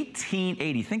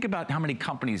 1880, think about how many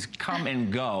companies come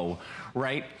and go,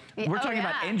 right? We're talking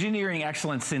about engineering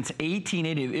excellence since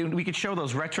 1880. We could show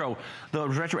those retro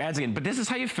ads again, but this is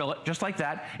how you fill it, just like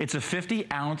that. It's a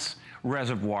 50-ounce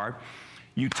reservoir.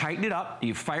 You tighten it up,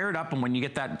 you fire it up, and when you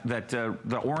get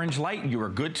the orange light, you are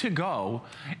good to go.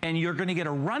 And you're going to get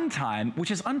a run time,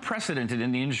 which is unprecedented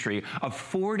in the industry, of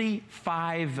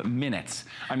 45 minutes.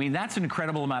 I mean, that's an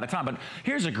incredible amount of time. But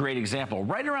here's a great example.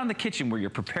 Right around the kitchen where you're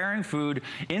preparing food,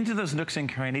 into those nooks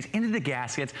and crannies, into the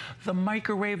gaskets, the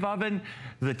microwave oven,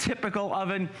 the typical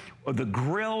oven, or the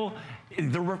grill.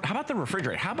 How about the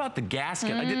refrigerator? How about the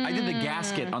gasket? I did the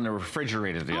gasket on the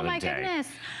refrigerator the other day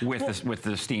with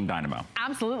the steam dynamo.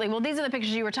 Absolutely. Well, these are the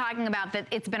pictures you were talking about, that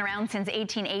it's been around since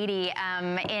 1880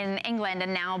 in England,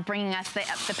 and now bringing us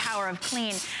the power of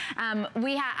clean.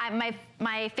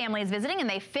 My family is visiting, and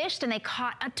they fished, and they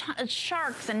caught a ton of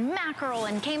sharks and mackerel,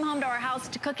 and came home to our house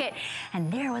to cook it,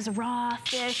 and there was raw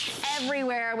fish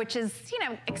everywhere, which is,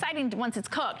 exciting once it's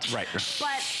cooked. Right.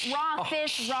 But raw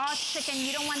fish, raw chicken,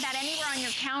 you don't want that anywhere on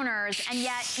your counters, and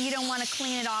yet you don't want to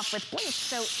clean it off with bleach.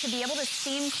 So to be able to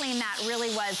steam clean that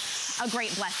really was a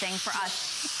great blessing for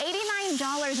us.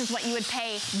 $89 is what you would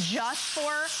pay just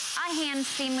for a hand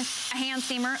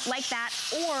steamer like that,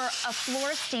 or a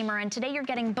floor steamer. And today you're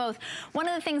getting both. One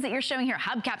of the things that you're showing here,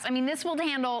 hubcaps. I mean, this will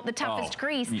handle the toughest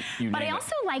grease. But I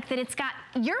also like that it's got,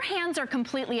 your hands are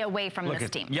completely away from the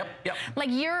steam. Yep. Like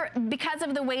because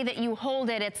of the way that you hold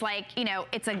it, it's like,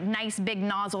 it's a nice big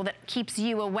nozzle that keeps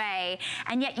you away.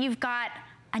 And yet you've got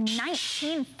A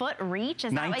 19-foot reach,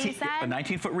 is that what you said? A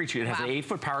 19-foot reach. It has an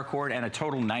 8-foot power cord and a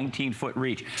total 19-foot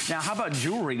reach. Now, how about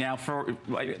jewelry? Now, for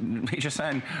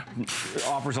HSN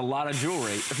offers a lot of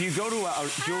jewelry. If you go to a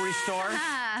jewelry store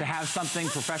to have something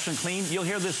professionally clean, you'll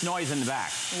hear this noise in the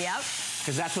back. Yep.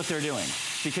 Because that's what they're doing.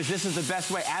 Because this is the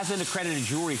best way, as an accredited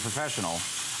jewelry professional,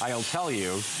 I'll tell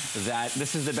you that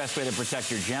this is the best way to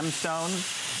protect your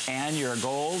gemstones and your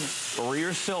gold or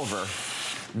your silver.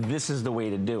 This is the way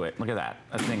to do it. Look at that.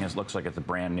 That thing looks like it's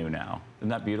brand new now. Isn't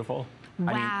that beautiful?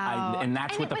 Wow. And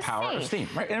that's with the power of steam,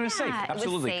 right? And it was safe,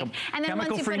 absolutely. It was safe. And then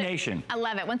chemical-free nation. I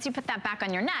love it. Once you put that back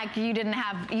on your neck, you didn't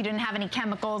have any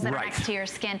chemicals that are next to your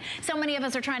skin. So many of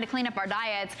us are trying to clean up our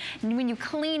diets. When you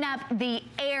clean up the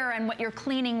air and what you're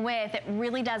cleaning with, it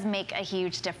really does make a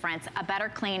huge difference. A better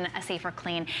clean, a safer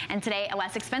clean, and today a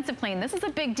less expensive clean. This is a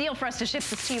big deal for us to ship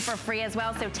this to you for free as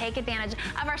well. So take advantage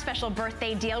of our special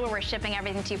birthday deal where we're shipping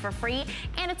everything to you for free,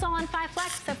 and it's all on 5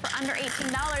 Flex. So for under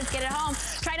 $18, get it home.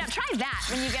 Try that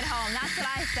when you get home. That's what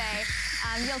I say.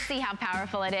 You'll see how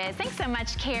powerful it is. Thanks so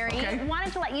much, Carrie.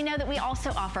 Wanted to let you know that we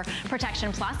also offer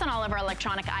Protection Plus on all of our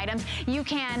electronic items. You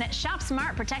can shop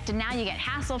smart, protected now. You get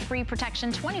hassle-free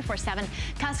protection 24/7.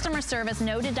 Customer service,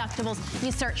 no deductibles.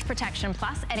 You search Protection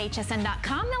Plus at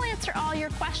hsn.com. They'll answer all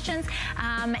your questions,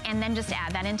 and then just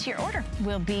add that into your order.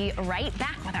 We'll be right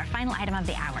back with our final item of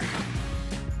the hour.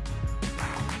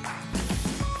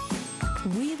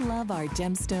 We love our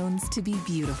gemstones to be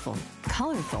beautiful,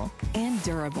 colorful, and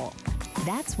durable.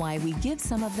 That's why we give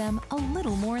some of them a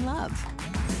little more love.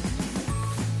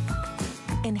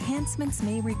 Enhancements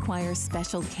may require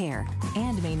special care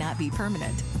and may not be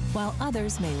permanent, while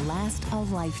others may last a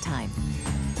lifetime.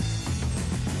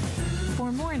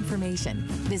 For more information,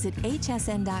 visit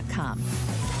hsn.com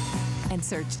and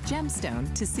search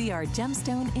gemstone to see our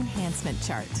gemstone enhancement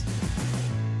chart.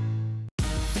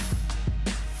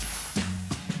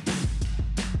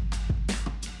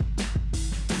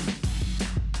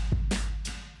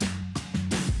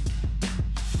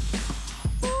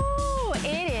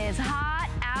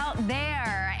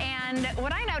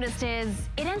 Is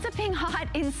it ends up being hot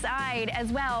inside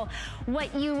as well.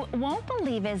 What you won't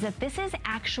believe is that this is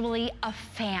actually a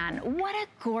fan. What a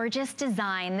gorgeous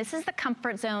design. This is the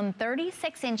Comfort Zone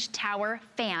 36-inch tower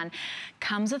fan.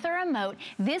 Comes with a remote.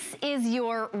 This is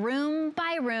your room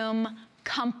by room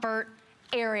comfort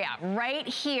area right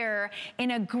here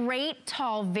in a great,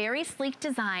 tall, very sleek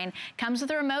design. Comes with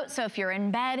a remote, so if you're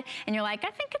in bed and you're like,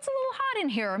 I think it's a little hot in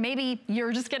here, or maybe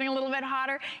you're just getting a little bit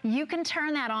hotter, you can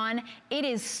turn that on. It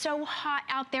is so hot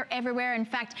out there everywhere. In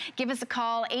fact, give us a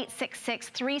call,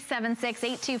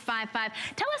 866-376-8255.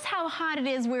 Tell us how hot it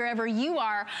is wherever you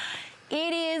are.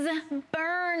 It is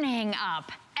burning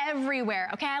up everywhere.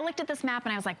 Okay, I looked at this map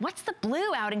and I was like, what's the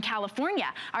blue out in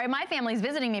California? All right, my family's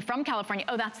visiting me from California.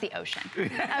 Oh, that's the ocean.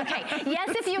 Okay, yes,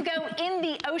 if you go in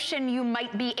the ocean, you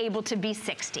might be able to be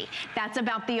 60. That's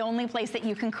about the only place that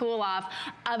you can cool off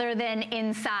other than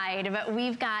inside. But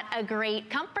we've got a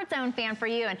great Comfort Zone fan for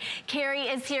you. And Carrie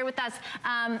is here with us.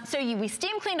 We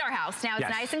steam cleaned our house. Now it's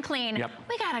nice and clean. Yep.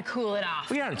 We gotta cool it off.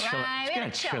 We gotta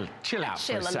chill, chill out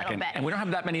for a second. And we don't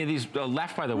have that many of these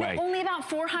left, by the way. Only about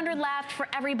 400 left for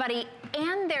everybody,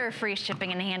 and they're free shipping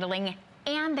and handling,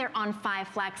 and they're on 5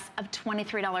 Flex of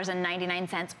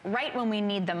 $23.99 right when we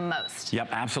need them most. Yep,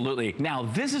 absolutely. Now,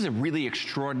 this is a really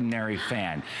extraordinary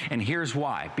fan, and here's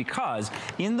why. Because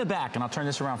in the back, and I'll turn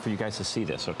this around for you guys to see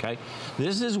this, okay?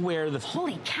 This is where the...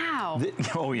 Holy cow.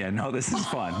 Oh, yeah, no, this is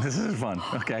fun. This is fun,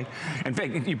 okay? In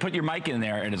fact, you put your mic in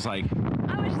there, and it's like...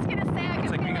 I was just gonna say,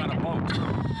 it's like being on a boat.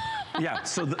 Yeah,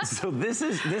 so this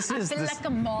is I feel like a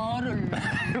model.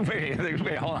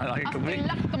 wait, hold on. I feel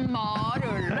like a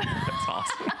model. That's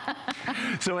awesome.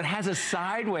 So it has a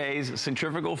sideways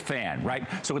centrifugal fan, right?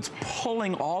 So it's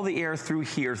pulling all the air through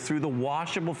here, through the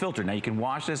washable filter. Now you can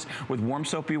wash this with warm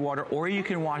soapy water, or you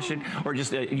can wash it, or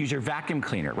just use your vacuum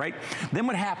cleaner, right? Then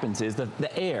what happens is that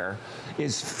the air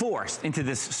is forced into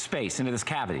this space, into this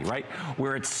cavity, right?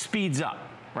 Where it speeds up.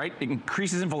 Right? It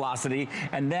increases in velocity,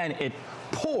 and then it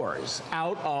pours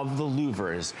out of the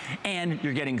louvers, and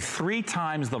you're getting 3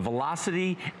 times the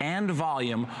velocity and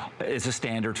volume as a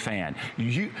standard fan.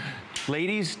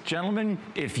 Ladies, gentlemen,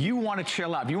 if you want to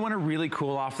chill out, if you want to really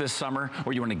cool off this summer,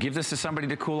 or you want to give this to somebody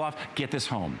to cool off, get this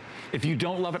home. If you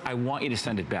don't love it, I want you to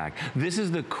send it back. This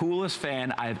is the coolest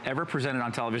fan I've ever presented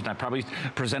on television. I probably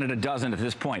presented a dozen at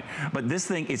this point, but this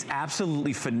thing is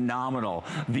absolutely phenomenal.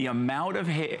 The amount of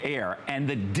air and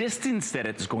the distance that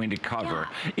it's going to cover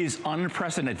is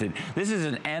unprecedented. This is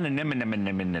an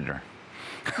anonymous.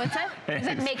 What's that? Does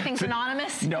it make things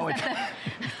anonymous? No,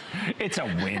 it's a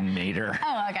wind meter.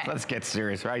 Oh, okay. Let's get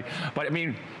serious, right? But I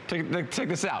mean, check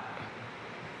this out.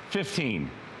 15.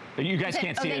 You guys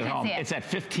can't see it at home. It's at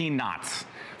 15 knots.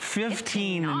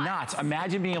 15 knots.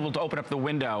 Imagine being able to open up the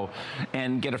window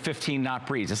and get a 15-knot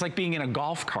breeze. It's like being in a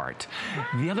golf cart. Wow.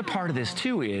 The other part of this,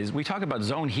 too, is we talk about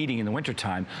zone heating in the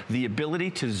wintertime. The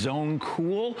ability to zone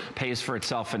cool pays for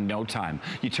itself in no time.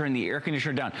 You turn the air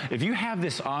conditioner down. If you have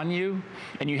this on you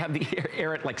and you have the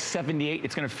air at like 78,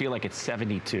 it's going to feel like it's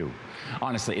 72.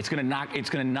 Honestly, it's going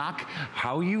to knock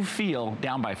how you feel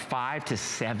down by 5 to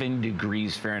 7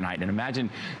 degrees Fahrenheit. And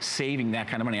imagine saving that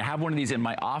kind of money. I have one of these in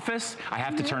my office. I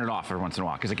have to turn it off every once in a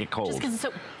while because I get cold. Just 'cause it's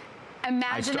so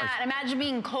imagine that. Imagine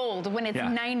being cold when it's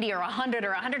 90 or 100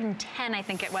 or 110, I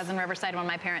think it was in Riverside when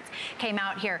my parents came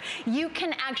out here. You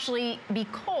can actually be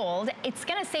cold. It's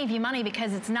going to save you money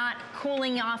because it's not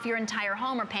cooling off your entire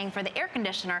home or paying for the air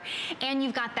conditioner, and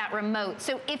you've got that remote.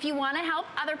 So if you want to help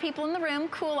other people in the room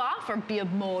cool off or be a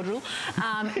model,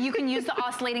 you can use the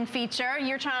oscillating feature.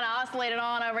 You're trying to oscillate it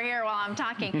on over here while I'm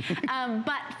talking.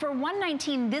 But for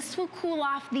 $119, this will cool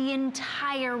off the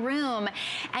entire room,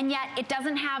 and yet it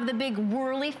doesn't have the big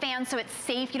whirly fan, so it's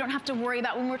safe. You don't have to worry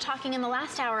about, when we were talking in the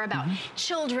last hour about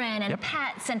children and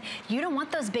pets, and you don't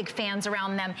want those big fans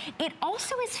around them. It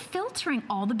also is filtering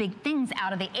all the big things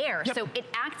out of the air. So it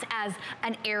acts as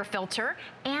an air filter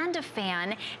and a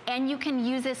fan, and you can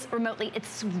use this remotely.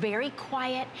 It's very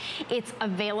quiet. It's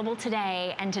available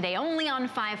today, and today only on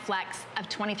 5 Flex of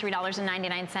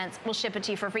 $23.99. We'll ship it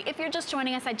to you for free. If you're just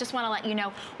joining us, I just want to let you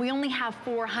know we only have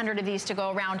 400 of these to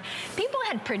go around. People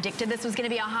had predicted this was going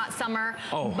to be a hot summer,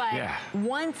 but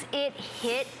once it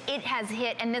hit, it has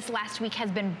hit, and this last week has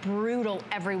been brutal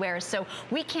everywhere. So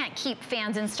we can't keep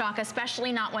fans in stock,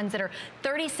 especially not ones that are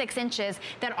 36 inches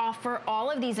that offer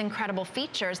all of these incredible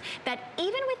features that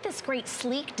even with this great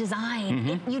sleek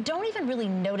design, you don't even really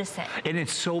notice it. And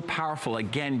it's so powerful,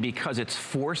 again, because it's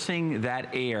forcing that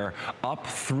air up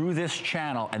through this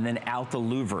channel and then out the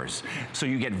louvers. So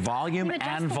you get volume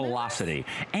and velocity.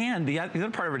 And the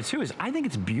other part of it, too, is I think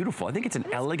it's beautiful. I think it's an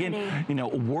elegant, you know,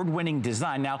 award-winning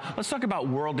design. Now, let's talk about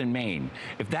World and Main.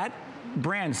 If that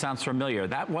brand sounds familiar,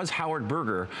 that was Howard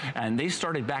Berger, and they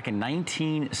started back in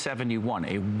 1971,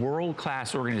 a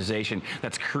world-class organization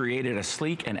that's created a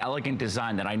sleek and elegant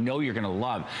design that I know you're going to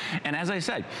love. And as I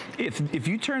said, if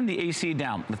you turn the AC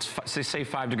down, let's say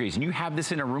 5 degrees, and you have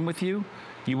this in a room with you,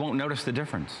 you won't notice the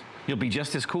difference. You'll be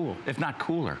just as cool, if not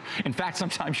cooler. In fact,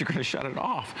 sometimes you're going to shut it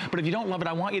off. But if you don't love it,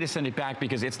 I want you to send it back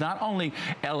because it's not only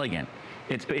elegant,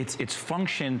 it's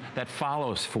function that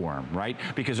follows form, right?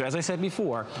 Because as I said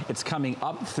before, it's coming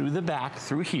up through the back,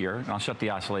 through here. And I'll shut the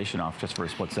oscillation off just for a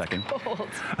split second. Cold.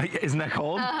 Isn't that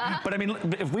cold? But I mean,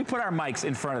 if we put our mics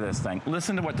in front of this thing,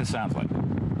 listen to what this sounds like.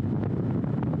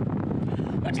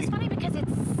 Which is funny because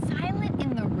it's silent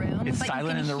in the room, it's but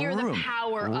silent you can hear the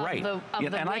power of the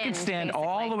and wind, I can stand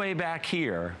all the way back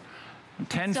here,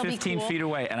 10, 15 feet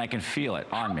away, and I can feel it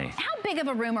on me. How big of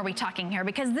a room are we talking here?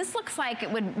 Because this looks like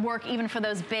it would work even for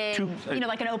those big, you know,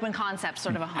 like an open concept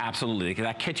sort of a home. Absolutely.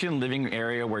 That kitchen living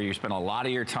area where you spend a lot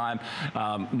of your time.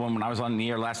 When I was on the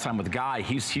air last time with Guy,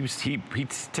 he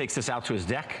takes this out to his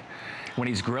deck. When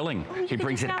he's grilling, he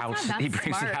brings it outside. He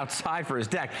brings it outside for his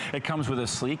deck. It comes with a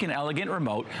sleek and elegant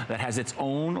remote that has its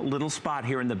own little spot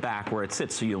here in the back where it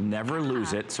sits, so you'll never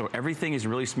lose it. So everything is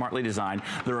really smartly designed.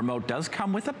 The remote does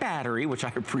come with a battery, which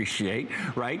I appreciate,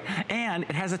 right? And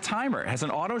it has a timer. It has an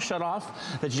auto shut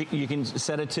off that you can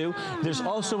set it to. There's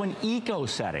also an eco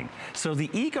setting. So the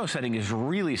eco setting is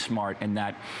really smart in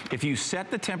that if you set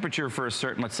the temperature for a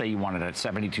certain, let's say you want it at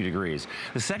 72 degrees,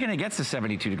 the second it gets to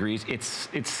 72 degrees,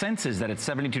 it senses that it's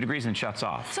 72 degrees and shuts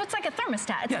off. So it's like a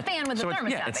thermostat. It's a fan with a thermostat.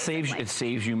 Yeah, it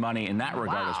saves you money in that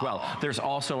regard as well. There's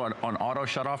also an auto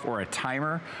shut off or a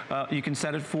timer you can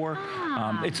set it for.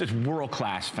 It's a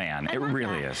world-class fan. It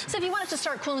really is. So if you wanted to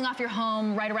start cooling off your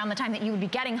home right around the time that you would be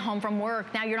getting home from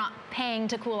work, now you're not paying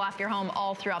to cool off your home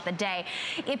all throughout the day.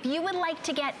 If you would like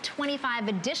to get $25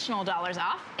 additional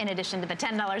off, in addition to the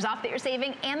 $10 off that you're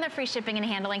saving and the free shipping and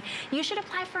handling, you should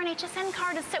apply for an HSN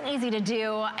card. It's so easy to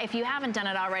do. If you haven't done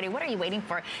it already, what are you waiting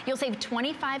for? You'll save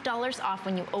 $25 off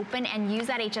when you open and use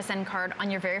that HSN card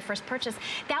on your very first purchase.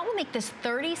 That will make this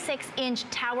 36-inch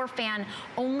tower fan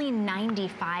only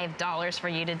 $95 for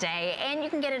you today, and you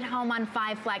can get it home on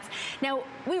 5 Flex. Now,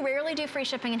 we rarely do free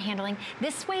shipping and handling.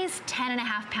 This weighs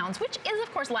 10.5 pounds, which is,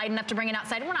 of course, light enough to bring it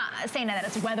outside. We're not saying that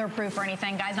it's weatherproof or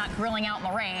anything, guys, not grilling out in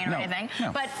the rain or anything.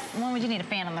 But when would you need a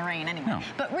fan in the rain anyway?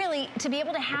 But really, to be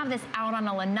able to have this out on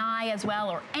a lanai as well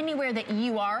or anywhere that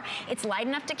you are, it's light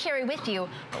enough to carry story with you.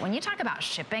 But when you talk about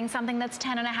shipping something that's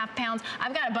 10.5 pounds,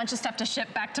 I've got a bunch of stuff to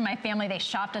ship back to my family. They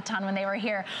shopped a ton when they were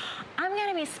here. I'm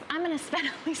gonna spend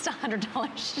at least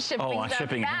 $100 shipping stuff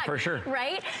shipping back, for sure.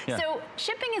 right? Yeah. So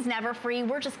shipping is never free.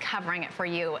 We're just covering it for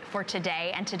you for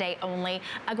today and today only.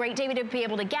 A great day to be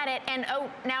able to get it. And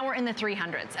now we're in the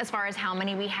 300s as far as how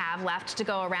many we have left to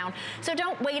go around. So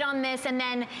don't wait on this and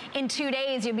then in 2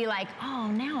 days you'll be like, oh,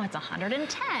 now it's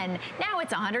 110. Now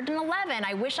it's 111.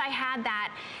 I wish I had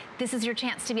that. This is your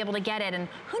chance to be able to get it. And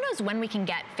who knows when we can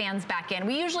get fans back in.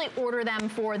 We usually order them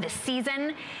for the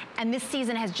season, and this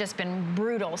season has just been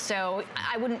brutal. So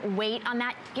I wouldn't wait on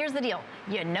that. Here's the deal.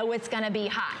 You know it's gonna be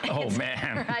hot. Oh,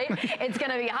 man. Right? It's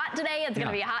gonna be hot today, it's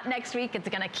gonna be hot next week, it's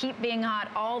gonna keep being hot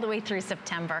all the way through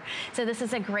September. So this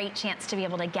is a great chance to be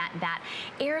able to get that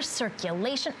air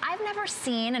circulation. I've never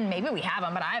seen, and maybe we have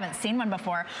them, but I haven't seen one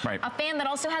before, a fan that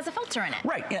also has a filter in it.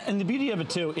 Right, and the beauty of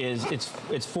it too is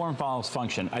it's form follows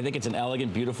function. I think it's an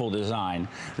elegant, beautiful design.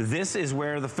 This is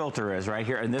where the filter is, right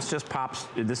here, and this just pops,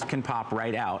 this can pop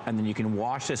right out, and then you can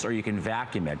wash this or you can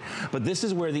vacuum it. But this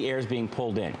is where the air is being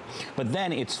pulled in. But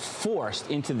then it's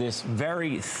forced into this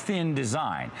very thin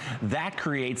design. That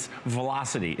creates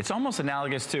velocity. It's almost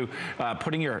analogous to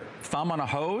putting your thumb on a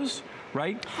hose,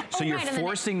 right? So you're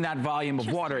forcing that volume of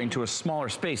water into a smaller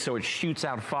space so it shoots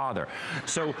out farther.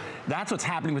 So that's what's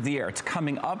happening with the air. It's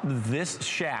coming up this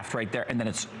shaft right there, and then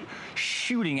it's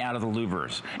shooting out of the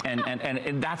louvers.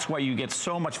 And that's why you get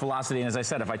so much velocity. And as I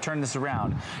said, if I turn this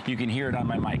around, you can hear it on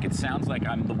my mic. It sounds like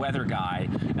I'm the weather guy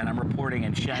and I'm reporting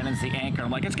and Shannon's the anchor.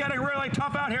 I'm like, it's getting really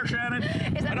tough out here, Shannon.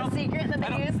 Is that the secret that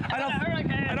they use?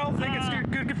 I don't think it's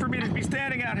good for me to be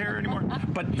standing out here anymore.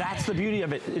 But that's the beauty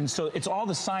of it. And so it's all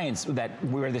the science that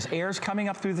where this air's coming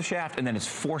up through the shaft and then it's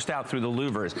forced out through the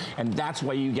louvers. And that's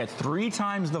why you get 3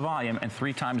 times the volume and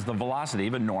 3 times the velocity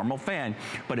of a normal fan,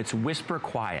 but it's whisper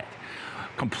quiet.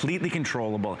 Completely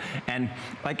controllable. And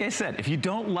like I said, if you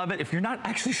don't love it, if you're not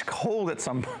actually cold at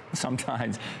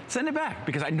sometimes, send it back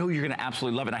because I know you're gonna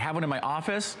absolutely love it. I have one in my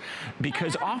office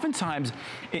because oftentimes,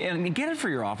 and get it for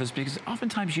your office because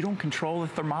oftentimes you don't control the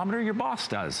thermometer, your boss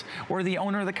does, or the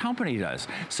owner of the company does.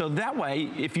 So that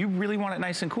way, if you really want it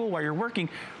nice and cool while you're working,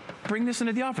 bring this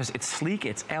into the office. It's sleek,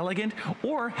 it's elegant,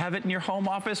 or have it in your home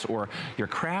office or your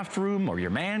craft room or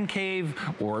your man cave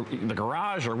or the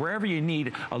garage or wherever you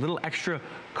need a little extra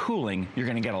cooling. You're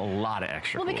gonna get a lot of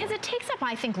extra cooling. Because it takes up,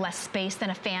 I think, less space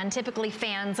than a fan. Typically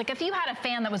fans, like if you had a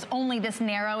fan that was only this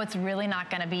narrow, it's really not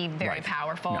gonna be very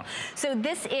powerful. No. So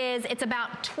this is, it's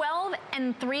about 12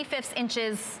 3/5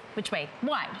 inches, which way?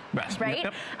 Wide, right?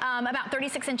 Yep. About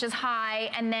 36 inches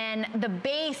high, and then the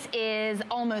base is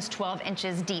almost 12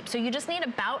 inches deep. So you just need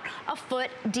about a foot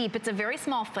deep. It's a very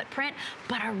small footprint,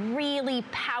 but a really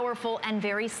powerful and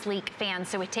very sleek fan.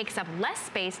 So it takes up less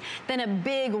space than a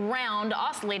big round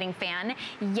oscillating fan,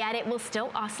 yet it will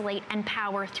still oscillate and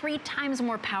power 3 times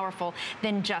more powerful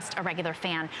than just a regular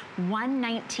fan.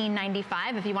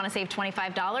 $119.95 if you want to save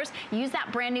 $25. Use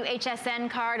that brand new HSN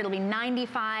card. It'll be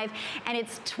 $95, and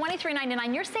it's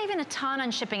 $23.99. You're saving a ton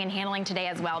on shipping and handling today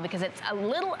as well because it's a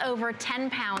little over 10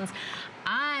 pounds.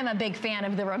 I'm a big fan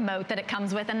of the remote that it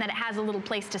comes with and that it has a little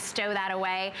place to stow that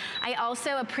away. I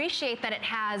also appreciate that it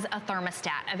has a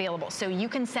thermostat available. So you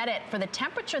can set it for the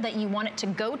temperature that you want it to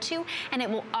go to and it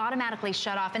will automatically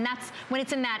shut off. And that's when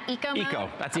it's in that eco mode. Eco,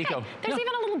 that's eco. There's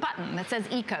even a little button that says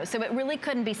eco. So it really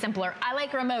couldn't be simpler. I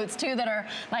like remotes too that are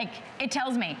like, it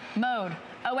tells me mode.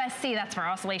 OSC, that's for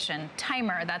oscillation.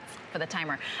 Timer, that's for the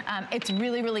timer. It's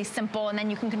really, really simple, and then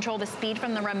you can control the speed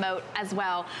from the remote as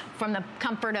well, from the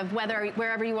comfort of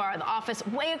wherever you are, the office,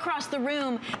 way across the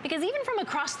room, because even from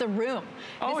across the room,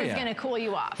 this is gonna cool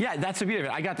you off. Yeah, that's the beauty of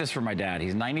it. I got this for my dad.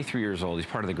 He's 93 years old. He's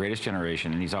part of the greatest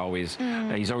generation, and he's always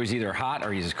either hot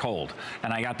or he's cold.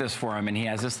 And I got this for him, and he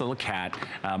has this little cat,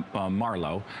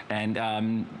 Marlo,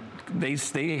 and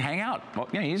they hang out. Well,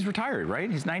 yeah, he's retired,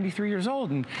 right? He's 93 years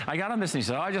old, and I got him this, and he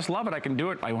said, "Oh, I just love it. I can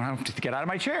do it. I want him to get out of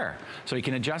my chair." So he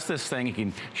can adjust this thing. He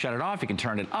can shut it off. He can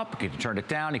turn it up. He can turn it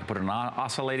down. He can put it on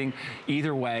oscillating.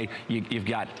 Either way, you've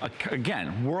got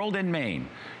again, World and Maine.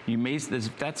 You may,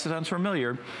 that sounds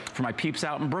familiar. For my peeps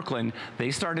out in Brooklyn, they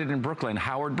started in Brooklyn,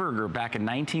 Howard Berger, back in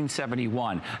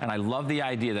 1971, and I love the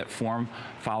idea that form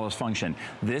follows function.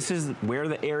 This is where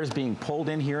the air is being pulled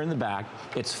in here in the back.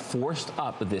 It's forced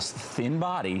up this thin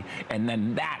body, and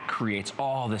then that creates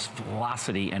all this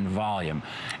velocity and volume.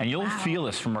 And you'll feel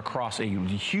this from across a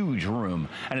huge room,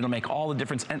 and it'll make all the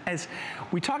difference. And as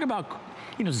we talk about,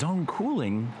 zone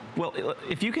cooling, well,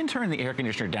 if you can turn the air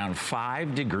conditioner down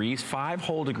 5 degrees, 5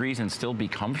 whole degrees degrees and still be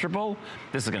comfortable,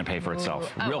 this is gonna pay for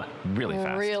itself really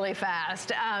fast. Really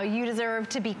fast. You deserve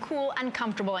to be cool and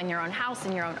comfortable in your own house,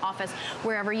 in your own office,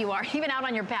 wherever you are, even out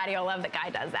on your patio. I love that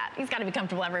guy does that. He's gotta be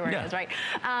comfortable everywhere he is, right?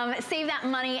 Save that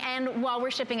money, and while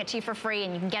we're shipping it to you for free,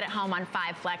 and you can get it home on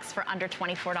 5 Flex for under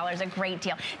 $24, a great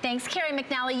deal. Thanks, Carrie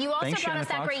McNally. You also brought us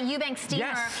that great Eubank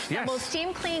steamer that will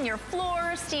steam clean your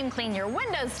floor, steam clean your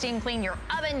windows, steam clean your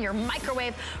oven, your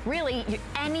microwave, really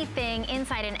anything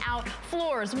inside and out,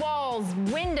 floors, walls,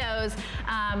 windows,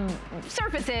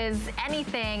 surfaces,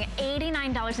 anything.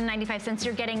 $89.95.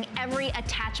 You're getting every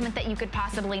attachment that you could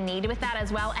possibly need with that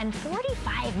as well, and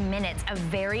 45 minutes of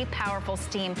very powerful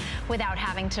steam without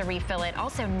having to refill it.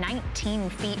 Also 19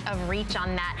 feet of reach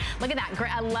on that. Look at that.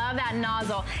 I love that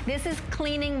nozzle. This is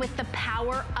cleaning with the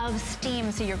power of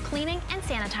steam, so you're cleaning and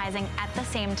sanitizing at the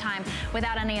same time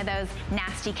without any of those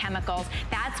nasty chemicals.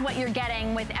 That's what you're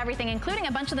getting with everything, including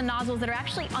a bunch of the nozzles that are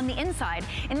actually on the inside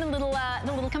in the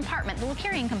little compartment, the little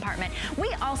carrying compartment.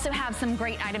 We also have some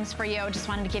great items for you. Just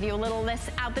wanted to give you a little list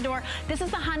out the door. This is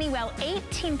the Honeywell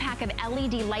 18-pack of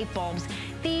LED light bulbs.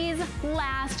 These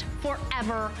last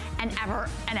forever and ever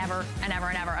and ever and ever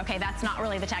and ever. Okay, that's not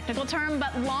really the technical term,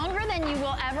 but longer than you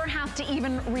will ever have to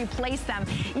even replace them.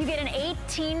 You get an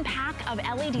 18-pack of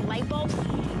LED light bulbs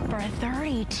for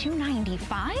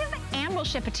 $32.95, and we'll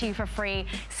ship it to you for free,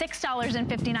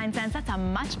 $6.59. That's a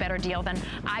much better deal than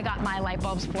I got my light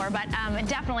bulbs for, but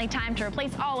definitely time to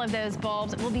replace all of those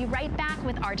bulbs. We'll be right back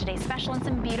with our today's special and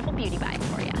some beautiful beauty buys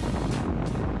for you.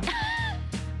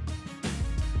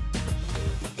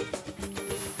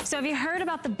 So have you heard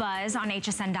about the buzz on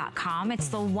hsn.com? It's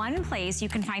the one place you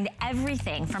can find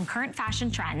everything from current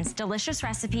fashion trends, delicious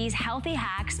recipes, healthy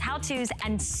hacks, how-tos,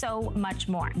 and so much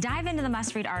more. Dive into the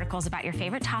must-read articles about your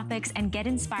favorite topics and get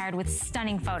inspired with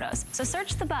stunning photos. So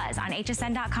search the buzz on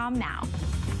hsn.com now.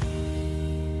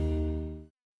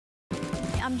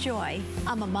 I'm Joy.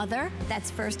 I'm a mother,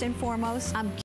 that's first and foremost. I'm